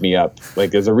beats me up,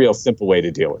 like there's a real simple way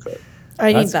to deal with it.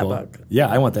 I need that book. Yeah,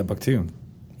 I want that book too.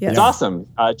 Yeah. It's awesome.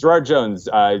 Gerard Jones,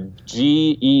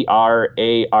 Gerard,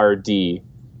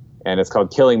 and it's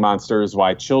called Killing Monsters,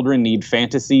 Why Children Need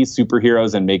Fantasy,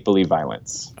 Superheroes, and Make-Believe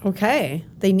Violence. Okay.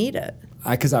 They need it.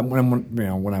 Because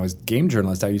when I was game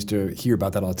journalist, I used to hear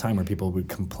about that all the time, where people would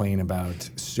complain about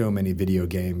so many video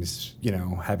games,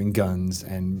 having guns,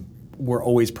 and were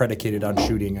always predicated on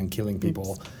shooting and killing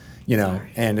people,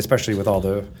 and especially with all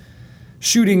the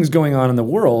shootings going on in the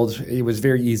world, it was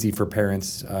very easy for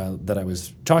parents that I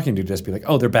was talking to just be like,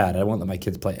 "Oh, they're bad. I won't let my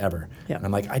kids play ever." Yeah. And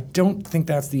I'm like, I don't think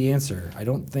that's the answer. I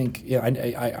don't think.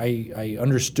 I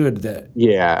understood that.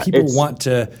 Yeah, people want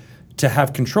to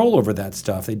have control over that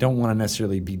stuff. They don't want to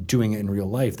necessarily be doing it in real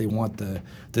life. They want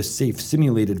the safe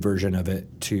simulated version of it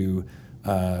to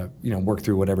work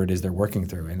through whatever it is they're working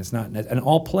through. And it's not. And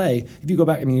all play. If you go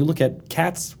back, you look at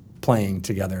cats playing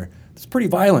together. It's pretty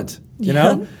violent. You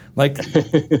know, like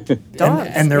dogs,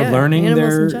 and they're learning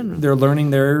they're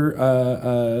learning their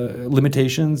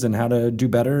limitations and how to do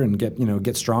better and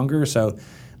get stronger. So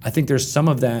I think there's some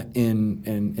of that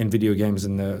in video games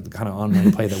and the kind of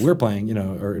online play that we're playing,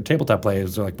 or tabletop play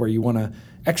is like where you want to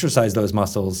exercise those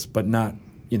muscles, but not,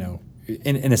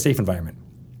 in a safe environment.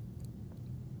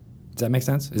 Does that make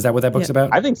sense? Is that what that book's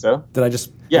about? I think so. Did I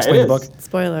just explain the book?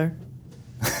 Spoiler.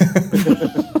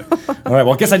 All right.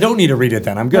 Well, I guess I don't need to read it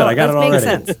then. I'm good. No, I got it already.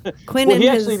 That makes sense. Quinn Well, and he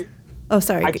his. actually- Oh,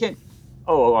 sorry. I can't.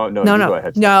 Oh, no, No, you no, go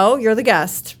ahead. no. You're the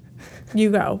guest. You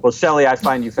go. Well, Shelley, I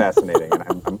find you fascinating,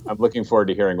 and I'm looking forward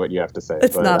to hearing what you have to say.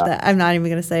 It's not that. I'm not even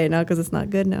going to say it now because it's not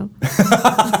good now.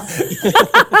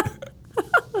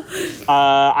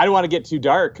 I don't want to get too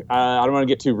dark. I don't want to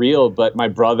get too real. But my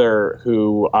brother,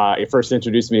 who first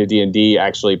introduced me to D&D,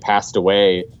 actually passed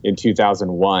away in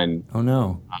 2001. Oh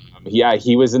no.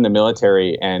 He was in the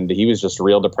military, and he was just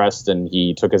real depressed, and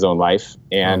he took his own life.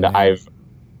 And I've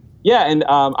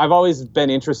always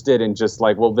been interested in just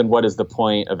like, well, then what is the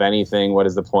point of anything? What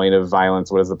is the point of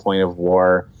violence? What is the point of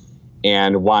war?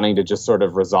 And wanting to just sort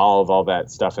of resolve all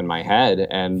that stuff in my head.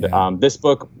 And this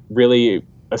book really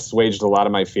assuaged a lot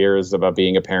of my fears about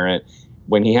being a parent.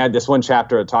 When he had this one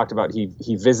chapter, it talked about he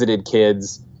visited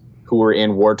kids who were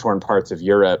in war-torn parts of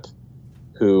Europe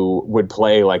who would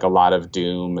play like a lot of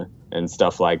Doom and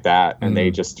stuff like that, and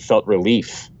they just felt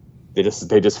relief. They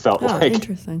just felt like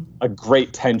interesting. A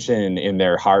great tension in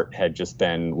their heart had just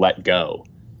been let go.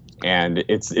 And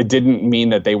it didn't mean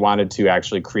that they wanted to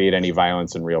actually create any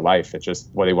violence in real life. It's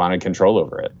just they wanted control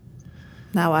over it.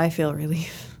 Now I feel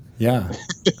relief. Yeah.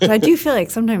 But I do feel like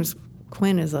sometimes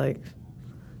Quinn is like,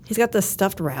 he's got this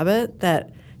stuffed rabbit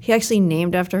that he actually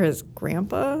named after his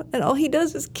grandpa, and all he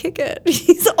does is kick it.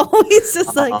 He's always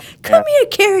just like, "Come here,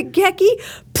 Carrot Gecky,"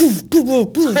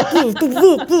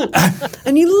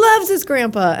 and he loves his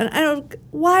grandpa. And I don't.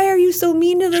 Why are you so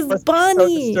mean to this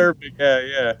bunny? So disturbing.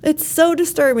 Yeah. It's so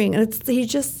disturbing, and he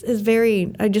just is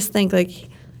very. I just think like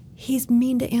he's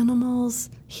mean to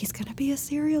animals. He's gonna be a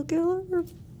serial killer.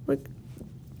 Like,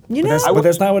 But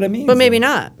that's not what it means. But maybe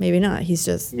not. Maybe not. He's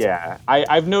just. Yeah.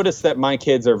 I've noticed that my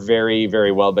kids are very,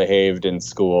 very well behaved in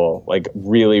school, like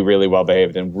really, really well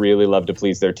behaved, and really love to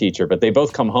please their teacher. But they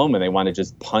both come home and they want to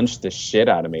just punch the shit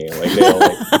out of me. Like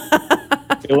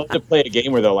they love to play a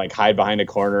game where they'll like hide behind a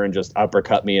corner and just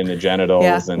uppercut me in the genitals.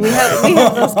 Yeah, And we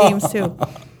have those games too.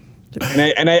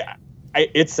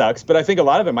 It sucks, but I think a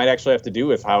lot of it might actually have to do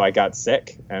with how I got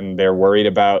sick, and they're worried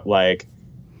about like,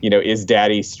 is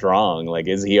daddy strong? Like,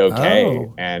 is he okay?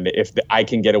 Oh. And if I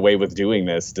can get away with doing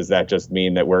this, does that just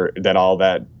mean that all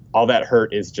that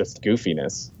hurt is just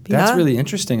goofiness? That's Yeah, really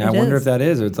interesting. I wonder is. if that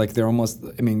is. It's like they're almost.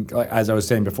 I mean, like, as I was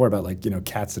saying before about like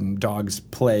cats and dogs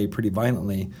play pretty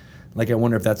violently. Like I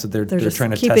wonder if that's what they're just trying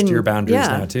to keeping- test your boundaries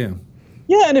yeah. now too.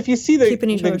 Yeah, and if you see Keeping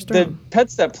each other the strong.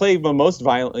 pets that play the most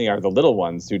violently are the little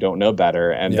ones who don't know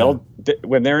better, and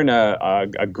when they're in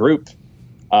a group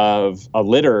of a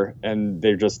litter and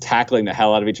they're just tackling the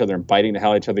hell out of each other and biting the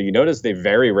hell out of each other, you notice they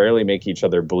very rarely make each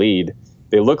other bleed.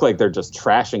 They look like they're just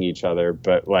trashing each other,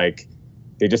 but like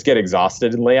they just get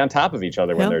exhausted and lay on top of each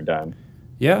other when Yep. they're done.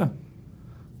 Yeah.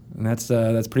 And that's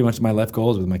pretty much my life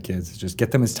goals with my kids. Is just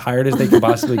get them as tired as they can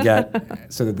possibly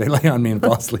get so that they lay on me and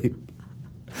fall asleep.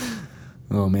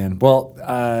 Oh, man. Well,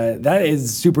 that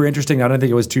is super interesting. I don't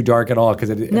think it was too dark at all because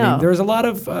there's a lot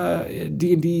of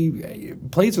D&D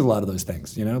plays with a lot of those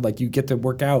things, like you get to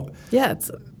work out Yeah,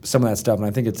 it's some of that stuff. And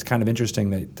I think it's kind of interesting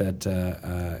that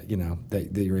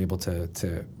you're able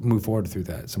to move forward through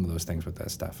some of those things with that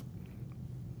stuff.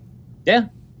 Yeah,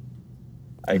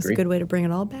 I that's agree. a good way to bring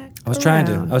it all back. I was trying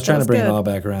to That bring it good. all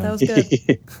back around. That was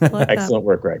good. I like that. Excellent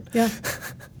work, Greg. Yeah.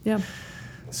 Yeah.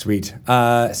 Sweet.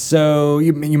 So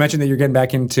you mentioned that you're getting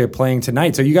back into playing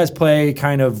tonight. So you guys play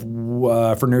kind of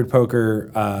for Nerd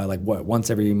Poker once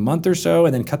every month or so,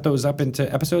 and then cut those up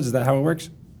into episodes? Is that how it works?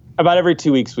 About every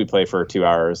 2 weeks we play for 2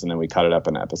 hours, and then we cut it up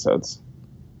in episodes.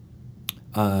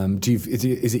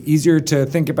 Is it easier to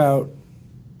think about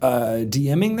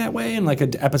DMing that way in like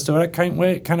an episodic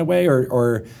kind of way,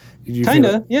 or do you Kind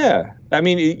feel of, yeah. I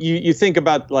mean, you think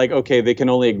about like, okay, they can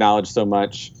only acknowledge so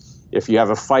much. If you have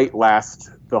a fight last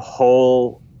the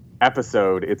whole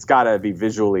episode, it's got to be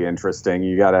visually interesting.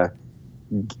 You got to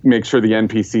make sure the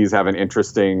NPCs have an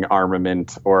interesting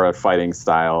armament or a fighting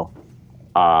style.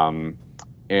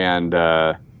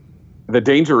 The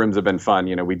danger rooms have been fun.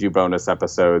 You know, we do bonus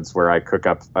episodes where I cook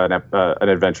up an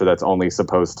adventure that's only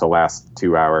supposed to last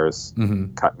 2 hours,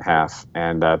 cut in half.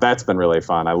 And that's been really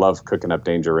fun. I love cooking up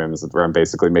danger rooms where I'm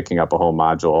basically making up a whole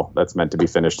module that's meant to be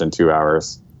finished in 2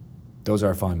 hours. Those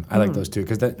are fun. I like those too,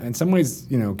 because in some ways,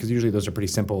 you know, because usually those are pretty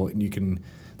simple and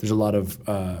there's a lot of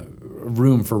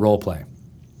room for role play.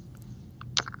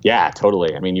 Yeah,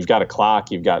 totally. I mean, you've got a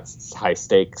clock, you've got high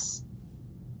stakes.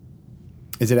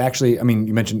 Is it actually, I mean,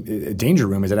 you mentioned a danger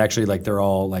room. Is it actually like they're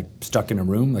all like stuck in a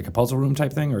room, like a puzzle room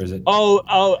type thing, or is it?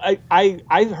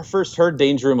 I first heard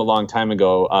danger room a long time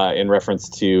ago in reference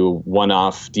to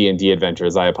one-off D&D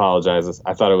adventures. I apologize.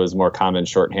 I thought it was more common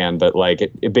shorthand, but like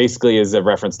it basically is a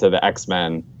reference to the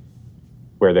X-Men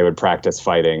where they would practice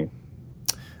fighting.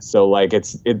 So like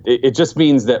it just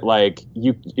means that like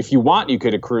if you want, you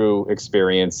could accrue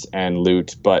experience and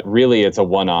loot, but really it's a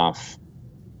one-off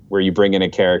where you bring in a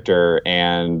character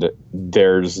and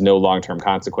there's no long-term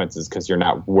consequences because you're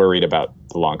not worried about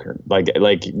the long-term. Like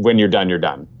when you're done, you're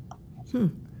done.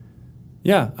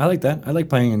 Yeah, I like that. I like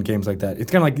playing in games like that.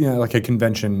 It's kind of like, you know, like a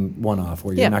convention one-off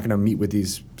where you're not going to meet with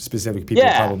these specific people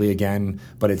probably again,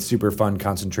 but it's super fun,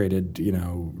 concentrated, you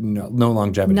know, no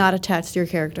longevity. Not attached to your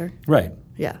character. Right.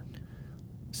 Yeah.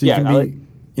 So you can be,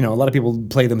 you know, a lot of people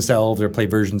play themselves or play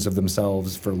versions of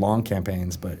themselves for long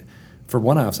campaigns, but for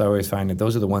one-offs, I always find that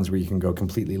those are the ones where you can go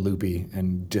completely loopy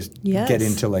and just get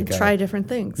into like try different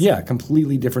things. Yeah,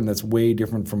 completely different. That's way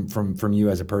different from you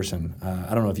as a person.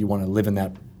 I don't know if you want to live in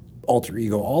that alter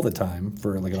ego all the time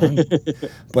for like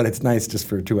but it's nice just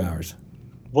for 2 hours.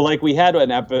 Well, like we had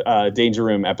an Danger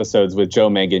Room episodes with Joe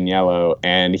Manganiello,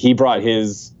 and he brought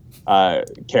his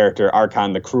character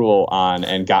Archon the Cruel on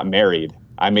and got married.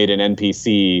 I made an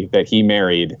NPC that he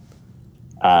married,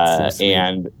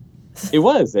 and it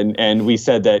was, and we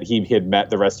said that he had met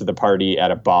the rest of the party at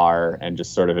a bar and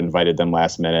just sort of invited them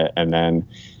last minute, and then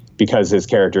because his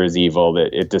character is evil,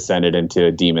 that it descended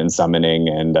into demon summoning,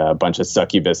 and a bunch of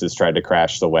succubuses tried to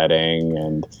crash the wedding,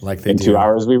 and like in 2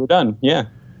 hours we were done. Yeah.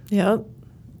 Yep.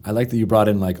 I like that you brought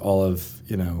in like all of,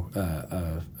 you know,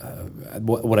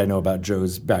 what I know about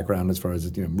Joe's background as far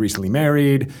as, you know, recently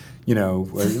married, you know,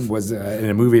 was in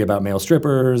a movie about male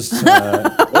strippers.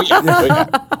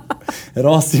 It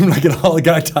all seemed like it all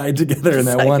got tied together in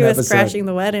that one episode. Crashing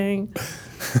the wedding.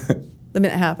 The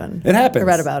minute it happened. It happened. I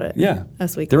read about it. Yeah.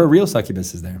 Last week. There were real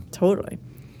succubuses there. Totally.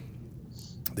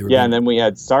 And then we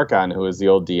had Sarkon, who was the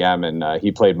old DM, and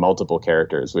he played multiple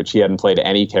characters, which he hadn't played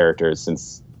any characters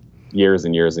since years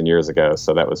and years and years ago.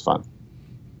 So that was fun.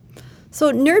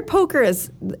 So Nerd Poker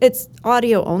it's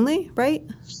audio only, right?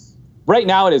 Right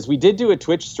now it is. We did do a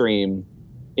Twitch stream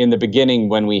in the beginning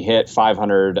when we hit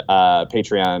 500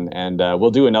 Patreon, and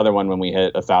we'll do another one when we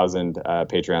hit 1,000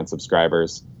 Patreon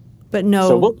subscribers. But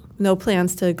no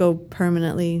plans to go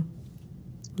permanently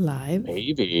live?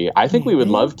 Maybe. I think we would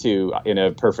love to in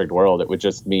a perfect world. It would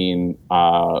just mean,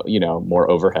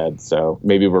 more overhead. So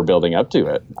maybe we're building up to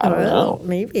it. I don't know.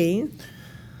 Maybe.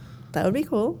 That would be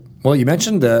cool. Well, you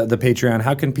mentioned the Patreon.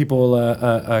 How can people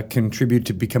contribute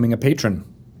to becoming a patron?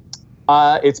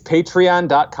 It's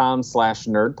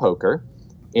patreon.com/nerdpoker.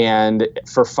 And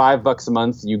for $5 a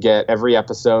month, you get every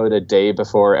episode a day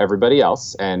before everybody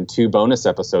else, and 2 bonus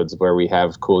episodes where we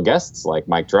have cool guests like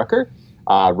Mike Drucker,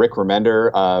 Rick Remender,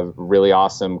 a really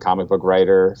awesome comic book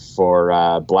writer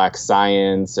for Black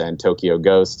Science and Tokyo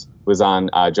Ghost, was on.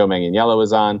 Joe Manganiello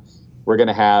was on. We're going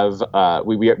to have,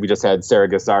 we just had Sarah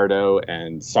Gazzardo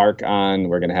and Sark on.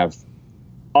 We're going to have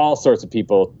all sorts of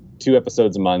people, 2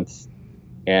 episodes a month,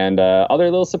 and other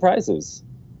little surprises.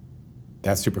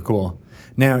 That's super cool.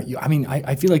 Now,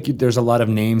 I feel like there's a lot of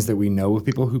names that we know of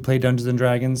people who play Dungeons and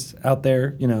Dragons out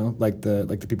there, you know, like the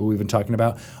people we've been talking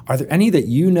about. Are there any that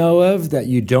you know of that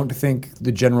you don't think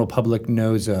the general public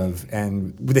knows of,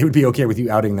 and they would be okay with you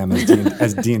outing them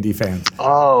as D&D fans?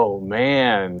 Oh,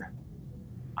 man.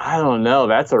 I don't know.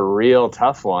 That's a real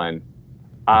tough one.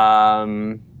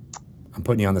 I'm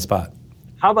putting you on the spot.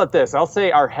 How about this? I'll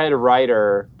say our head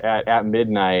writer at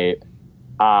Midnight,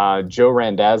 Joe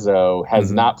Randazzo,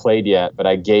 has not played yet, but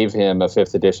I gave him a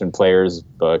 5th edition player's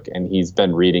book, and he's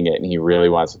been reading it, and he really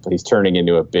wants to play. He's turning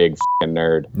into a big f***ing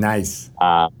nerd. Nice.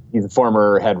 He's a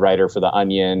former head writer for The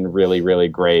Onion, really, really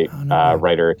great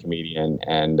writer, comedian,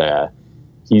 and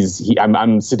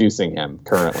I'm seducing him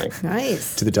currently.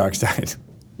 Nice. To the dark side.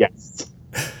 Yes.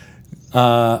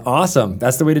 Awesome.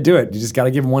 That's the way to do it. You just got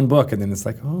to give them one book, and then it's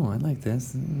like, oh, I like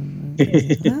this.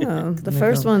 Oh, the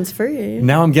first one's free.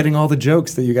 Now I'm getting all the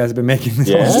jokes that you guys have been making this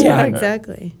whole time. Yeah,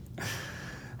 exactly.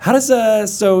 How does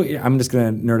so I'm just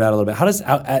gonna nerd out a little bit. How does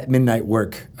Out at Midnight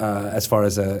work as far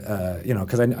as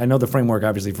because I know the framework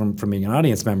obviously from being an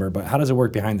audience member, but how does it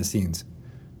work behind the scenes?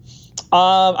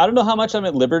 I don't know how much I'm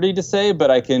at liberty to say, but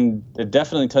I can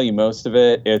definitely tell you most of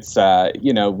it. It's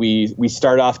we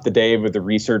start off the day with the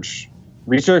research.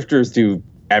 Researchers do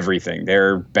everything.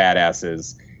 They're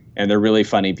badasses, and they're really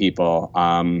funny people.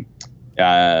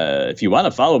 If you want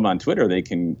to follow them on Twitter, they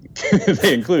can.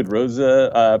 They include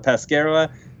Rosa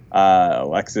Pasquera,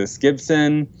 Alexis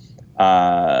Gibson,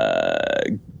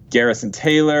 Garrison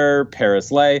Taylor,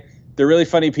 Paris Lay. They're really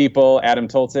funny people, Adam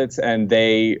Toltzitz, and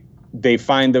they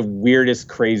find the weirdest,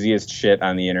 craziest shit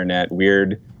on the internet.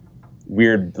 Weird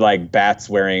like bats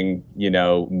wearing,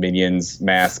 Minions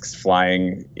masks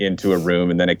flying into a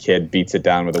room, and then a kid beats it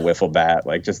down with a wiffle bat.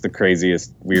 Like just the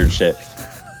craziest weird shit.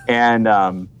 And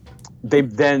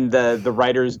the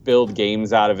writers build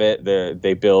games out of it.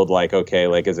 They build like, okay,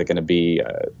 like, is it going to be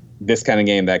this kind of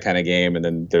game, that kind of game? And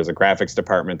then there's a graphics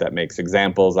department that makes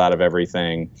examples out of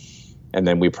everything. And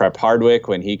then we prep Hardwick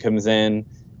when he comes in,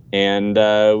 and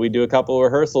we do a couple of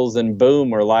rehearsals, and boom,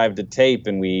 we're live to tape,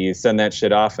 and we send that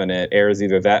shit off, and it airs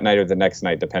either that night or the next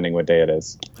night, depending what day it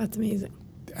is. That's amazing.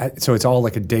 So it's all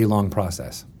like a day-long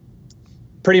process.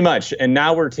 Pretty much. And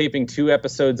now we're taping 2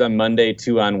 episodes on Monday,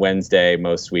 2 on Wednesday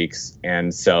most weeks.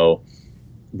 And so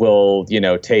we'll,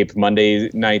 tape Monday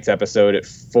night's episode at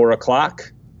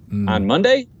 4:00 on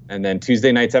Monday, and then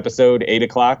Tuesday night's episode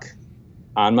 8:00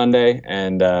 on Monday,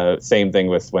 and same thing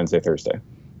with Wednesday, Thursday.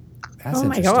 That's Oh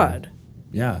my interesting. God.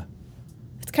 Yeah.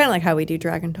 It's kind of like how we do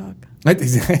Dragon Talk.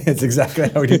 It's exactly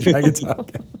how we do Dragon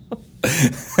Talk.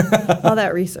 All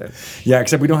that research. Yeah,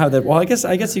 except we don't have that. Well, I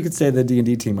guess you could say the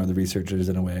D&D team are the researchers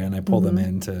in a way, and I pull them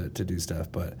in to do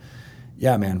stuff. But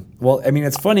yeah, man. Well, I mean,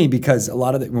 it's funny because a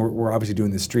lot of we're obviously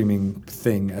doing the streaming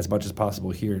thing as much as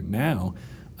possible here now.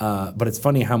 But it's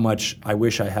funny how much I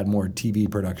wish I had more TV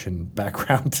production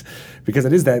background because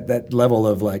it is that level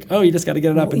of like, oh, you just got to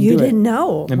get it up and You do it. didn't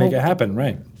know. And make it happen,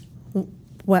 right.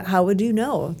 How would you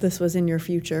know this was in your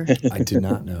future? I did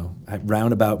not know. I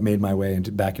roundabout made my way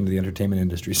back into the entertainment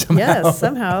industry somehow. Yes,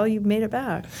 somehow you made it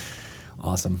back.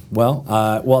 Awesome.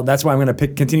 Well, that's why I'm going to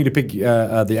continue to pick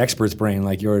the expert's brain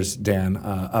like yours, Dan,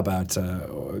 about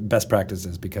best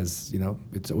practices because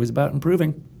it's always about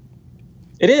improving.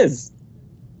 It is.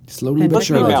 Slowly And but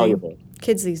Especially surely. valuable.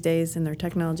 Kids these days and their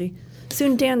technology.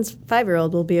 Soon Dan's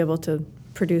 5-year-old will be able to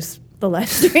produce the live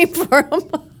stream for him.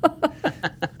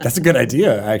 That's a good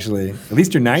idea, actually. At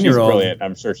least your She's 9-year-old. brilliant.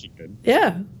 I'm sure she could.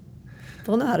 Yeah.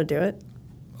 They'll know how to do it.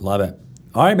 Love it.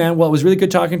 All right, man. Well, it was really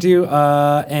good talking to you,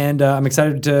 and I'm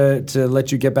excited to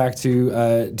let you get back to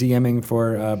DMing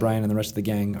for Brian and the rest of the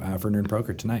gang for Nerd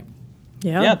Poker tonight.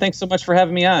 Yeah, thanks so much for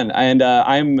having me on. And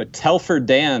I'm Telford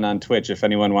Dan on Twitch if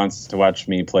anyone wants to watch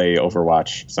me play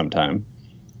Overwatch sometime.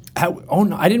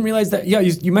 No, I didn't realize that. Yeah,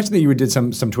 you mentioned that you did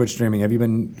some Twitch streaming. Have you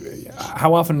been?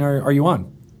 How often are you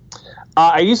on?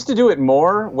 I used to do it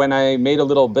more when I made a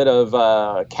little bit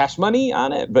of cash money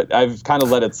on it, but I've kind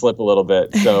of let it slip a little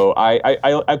bit. So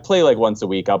I play like once a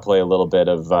week. I'll play a little bit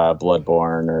of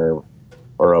Bloodborne or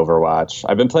Overwatch.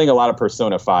 I've been playing a lot of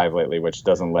Persona 5 lately, which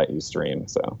doesn't let you stream.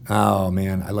 So. Oh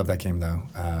man, I love that game though.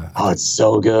 It's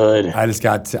so good. I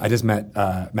just met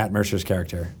Matt Mercer's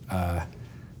character.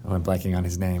 I'm blanking on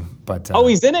his name, but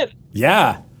he's in it.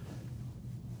 Yeah,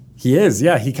 he is.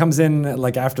 Yeah, he comes in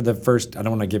like after the first. I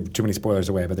don't want to give too many spoilers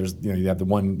away, but there's you have the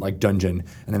one like dungeon,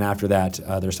 and then after that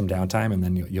there's some downtime, and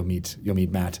then you'll meet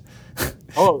Matt.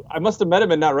 I must have met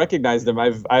him and not recognized him.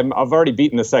 I've already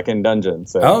beaten the second dungeon.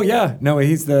 So. Oh yeah, no,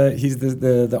 he's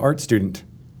the art student.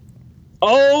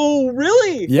 Oh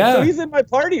really? Yeah. So he's in my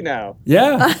party now.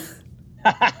 Yeah.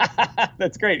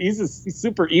 That's great. He's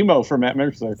super emo for Matt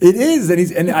Mercer. It is,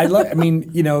 and I love. I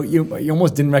mean, you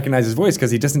almost didn't recognize his voice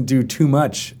because he doesn't do too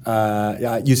much.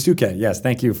 Yusuke, yes,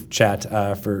 thank you, chat,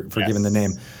 for giving the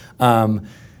name.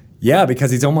 Yeah, because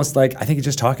he's almost like I think he's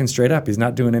just talking straight up. He's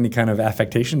not doing any kind of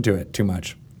affectation to it too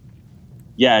much.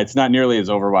 Yeah, it's not nearly his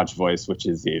Overwatch voice, which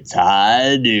is it's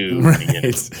I do.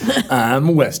 Right. I'm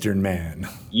a Western man.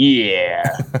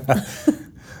 Yeah.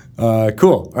 Cool.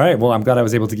 All right. Well, I'm glad I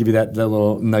was able to give you that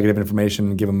little nugget of information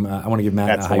and give him. I want to give Matt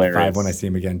That's a high hilarious. five when I see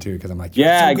him again too, because I'm like,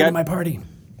 Yeah, I got in my party.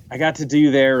 I got to do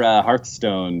their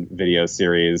Hearthstone video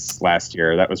series last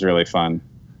year. That was really fun.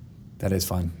 That is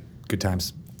fun. Good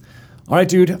times. All right,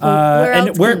 dude. where And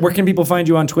else where can people find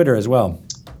you on Twitter as well?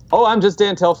 Oh, I'm just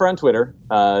Dan Telfer on Twitter.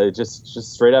 Just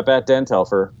straight up at Dan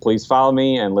Telfer. Please follow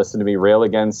me and listen to me rail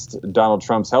against Donald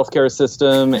Trump's healthcare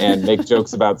system and make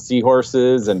jokes about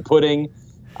seahorses and pudding.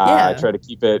 I try to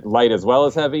keep it light as well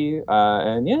as heavy.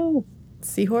 And yeah.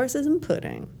 Seahorses and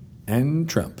pudding. And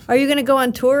Trump. Are you going to go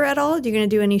on tour at all? Are you going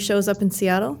to do any shows up in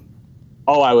Seattle?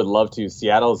 Oh, I would love to.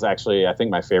 Seattle is actually, I think,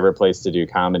 my favorite place to do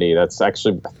comedy. That's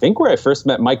actually, I think, where I first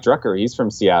met Mike Drucker. He's from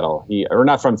Seattle. Or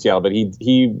not from Seattle, but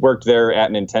he worked there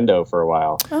at Nintendo for a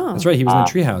while. Oh, That's right. He was in the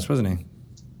Treehouse, wasn't he?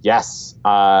 Yes.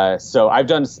 So I've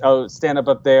done stand-up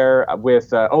up there with,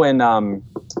 Brian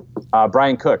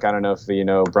Cook. I don't know if you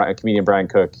know comedian Brian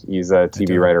Cook. He's a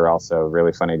TV writer also.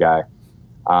 Really funny guy.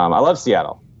 I love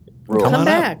Seattle. Rules. come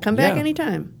back. up. Come back Yeah.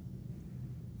 anytime.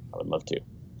 I would love to.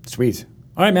 Sweet.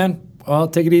 All right, man. Well,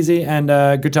 take it easy, and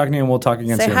good talking to you, and we'll talk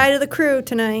again Say soon. hi to the crew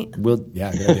tonight. Good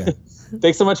idea.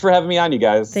 Thanks so much for having me on, you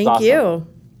guys. It's Thank awesome. you.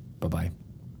 Bye-bye.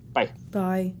 Bye.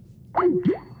 Bye.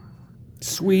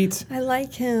 Sweet. I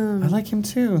like him. I like him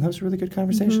too. That was a really good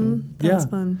conversation. That was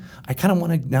fun. I kind of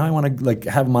want to now. I want to like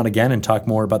have him on again and talk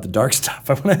more about the dark stuff.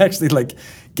 I want to actually like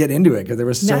get into it because there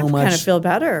was Now so I much. kind of feel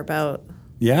better about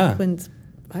Quinn's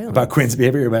violence. about Quinn's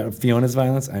behavior, about Fiona's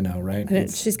violence. I know, right?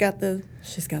 And she's got the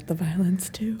violence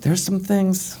too. There's some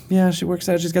things. Yeah, she works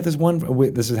out. She's got this one.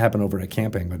 This has happened over at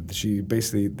camping, but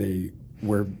they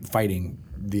were fighting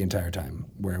the entire time.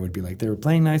 Where it would be like they're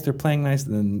playing nice,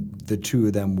 and then the two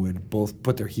of them would both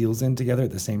put their heels in together at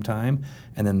the same time,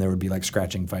 and then there would be like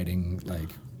scratching, fighting, like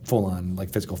full on like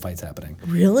physical fights happening.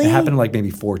 Really? It happened like maybe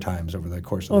 4 times over the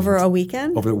course of Over the a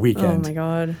weekend? Over the weekend. Oh my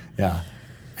God. Yeah.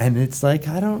 And it's like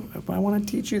I want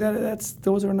to teach you that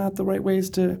those are not the right ways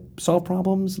to solve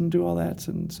problems and do all that.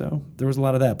 And so there was a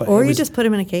lot of that. But Or you just put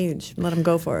him in a cage and let him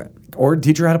go for it. or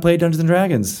teach her how to play Dungeons and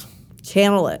Dragons.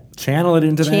 Channel it. Channel it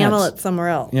into that. Channel it somewhere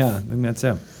else. Yeah, I think that's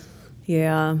it.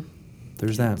 Yeah.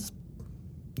 There's that.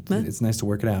 It's nice to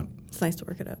work it out. It's nice to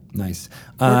work it out. Nice.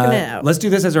 Working it out. Let's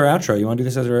do this as our outro. You want to do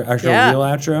this as our actual Yeah. real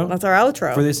outro? That's our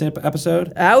outro. For this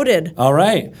episode? Outed. All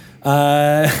right.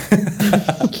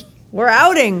 We're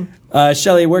outing.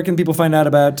 Shelly, where can people find out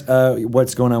about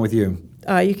what's going on with you?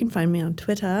 You can find me on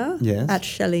Twitter. Yes. At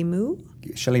Shelly Moo.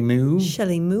 Shelly Moo.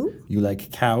 Shelly Moo. You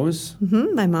like cows?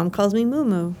 My mom calls me Moo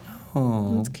Moo.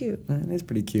 Oh, That's cute. that is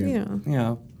pretty cute. Yeah.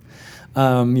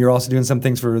 Yeah. You're also doing some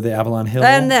things for the Avalon Hill.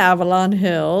 And the Avalon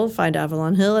Hill. Find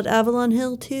Avalon Hill at Avalon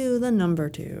Hill 2, the number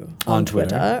 2. On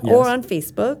Twitter, yes. Or on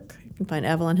Facebook. You can find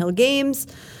Avalon Hill Games.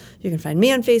 You can find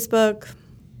me on Facebook.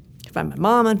 You can find my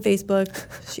mom on Facebook.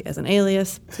 She has an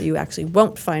alias, so you actually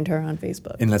won't find her on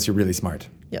Facebook. Unless you're really smart.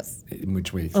 Yes. In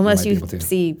which way Unless you you might be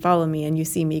able to. follow me and you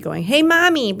see me going, hey,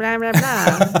 mommy, blah, blah,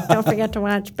 blah. Don't forget to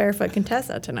watch Barefoot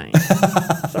Contessa tonight.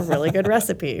 It's a really good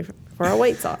recipe for a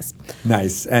white sauce.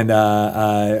 Nice. And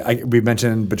we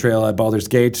mentioned Betrayal at Baldur's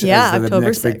Gate. Yeah, as the October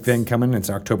next big 6th. thing coming. It's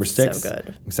October 6th. So good.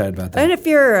 I'm excited about that. And if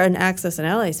you're an Access and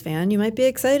Allies fan, you might be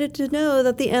excited to know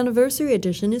that the anniversary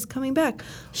edition is coming back.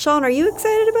 Sean, are you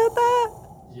excited about that?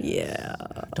 Yeah.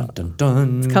 Dun, dun,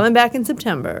 dun. Coming back in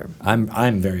September.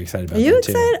 I'm very excited about Are you that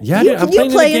too. excited? Yeah, You- I'm you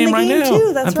playing play in in the the game right game now.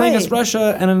 too, that's I'm playing right. against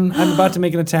Russia, and I'm about to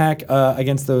make an attack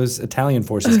against those Italian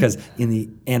forces because in the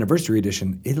anniversary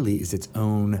edition, Italy is its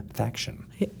own faction.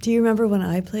 Do you remember when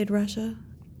I played Russia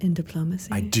in diplomacy?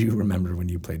 I do remember when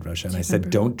you played Russia, and I said,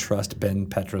 "Don't trust Ben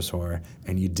Petrosor,"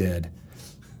 and you did,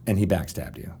 and he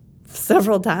backstabbed you.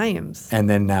 Several times. And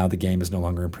then now the game is no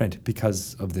longer in print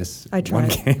because of this I one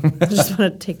tried. game. I just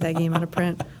want to take that game out of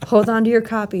print. Hold on to your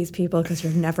copies, people, because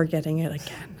you're never getting it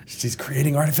again. She's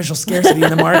creating artificial scarcity in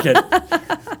the market.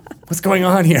 What's going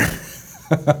on here?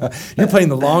 You're playing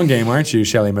the long game, aren't you,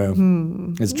 Shelly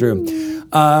Moo? It's true.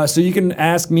 So you can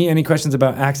ask me any questions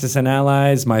about Axis and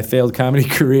Allies, my failed comedy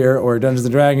career, or Dungeons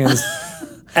and Dragons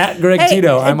at Greg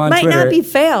Tito. I'm on might Twitter. not be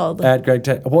failed. At Greg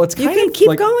Tito. Well, it's You kind can of keep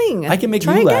like, going. I can make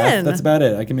Try you laugh. again. That's about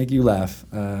it. I can make you laugh.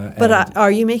 But are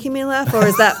you making me laugh, or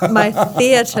is that my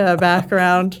theater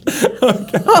background?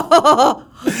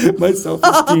 My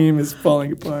self-esteem is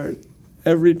falling apart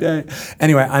every day.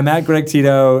 Anyway, I'm at Greg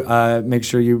Tito. Make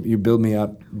sure you build me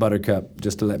up, Buttercup,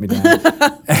 just to let me down.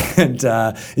 And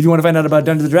if you want to find out about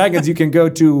Dungeons & Dragons, you can go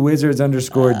to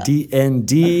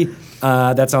wizards_DND.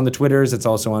 That's on the Twitters. It's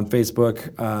also on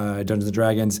Facebook, Dungeons &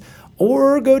 Dragons.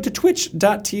 Or go to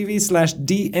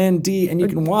twitch.tv/DND, and you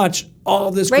can watch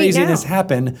all this Right craziness now.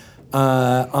 happen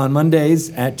on Mondays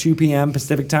at 2 p.m.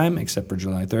 Pacific time, except for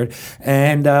July 3rd,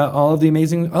 and all of the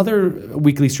amazing other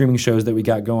weekly streaming shows that we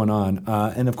got going on.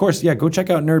 And of course, go check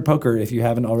out Nerd Poker if you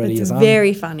haven't already. It's on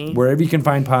very funny. Wherever you can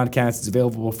find podcasts, it's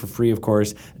available for free, of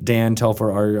course. Dan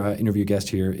Telfer, our interview guest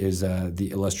here, is the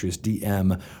illustrious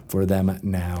DM for them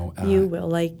now. You will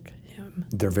like him. time.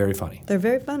 They're very funny. They're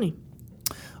very funny.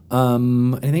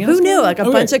 Anything else? Who knew? Like a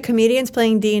Okay. bunch of comedians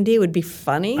playing D&D would be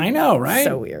funny. I know, right?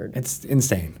 So weird. It's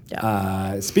insane.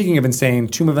 Yeah. Speaking of insane,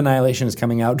 Tomb of Annihilation is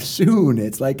coming out soon.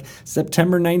 It's like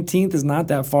September 19th is not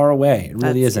that far away. It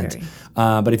really That's isn't. scary.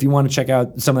 But if you want to check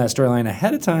out some of that storyline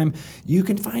ahead of time, you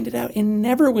can find it out in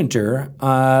Neverwinter,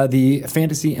 the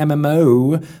fantasy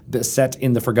MMO that's set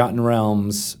in the Forgotten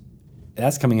Realms.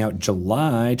 That's coming out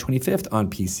July 25th on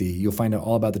PC. You'll find out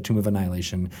all about the Tomb of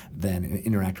Annihilation then and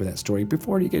interact with that story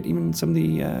before you get even some of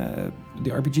the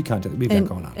RPG content that we've got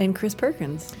going on. And Chris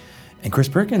Perkins. And Chris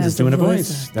Perkins As is doing the a voice.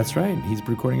 voice. That's right. He's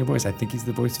recording a voice. I think he's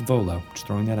the voice of Volo. Just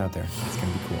throwing that out there. It's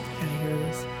going to be cool. Gotta hear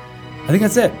this. I think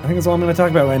that's it. I think that's all I'm going to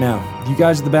talk about right now. You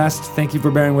guys are the best. Thank you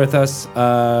for bearing with us.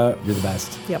 You're the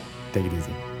best. Yep. Take it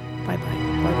easy. Bye-bye.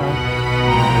 Bye-bye.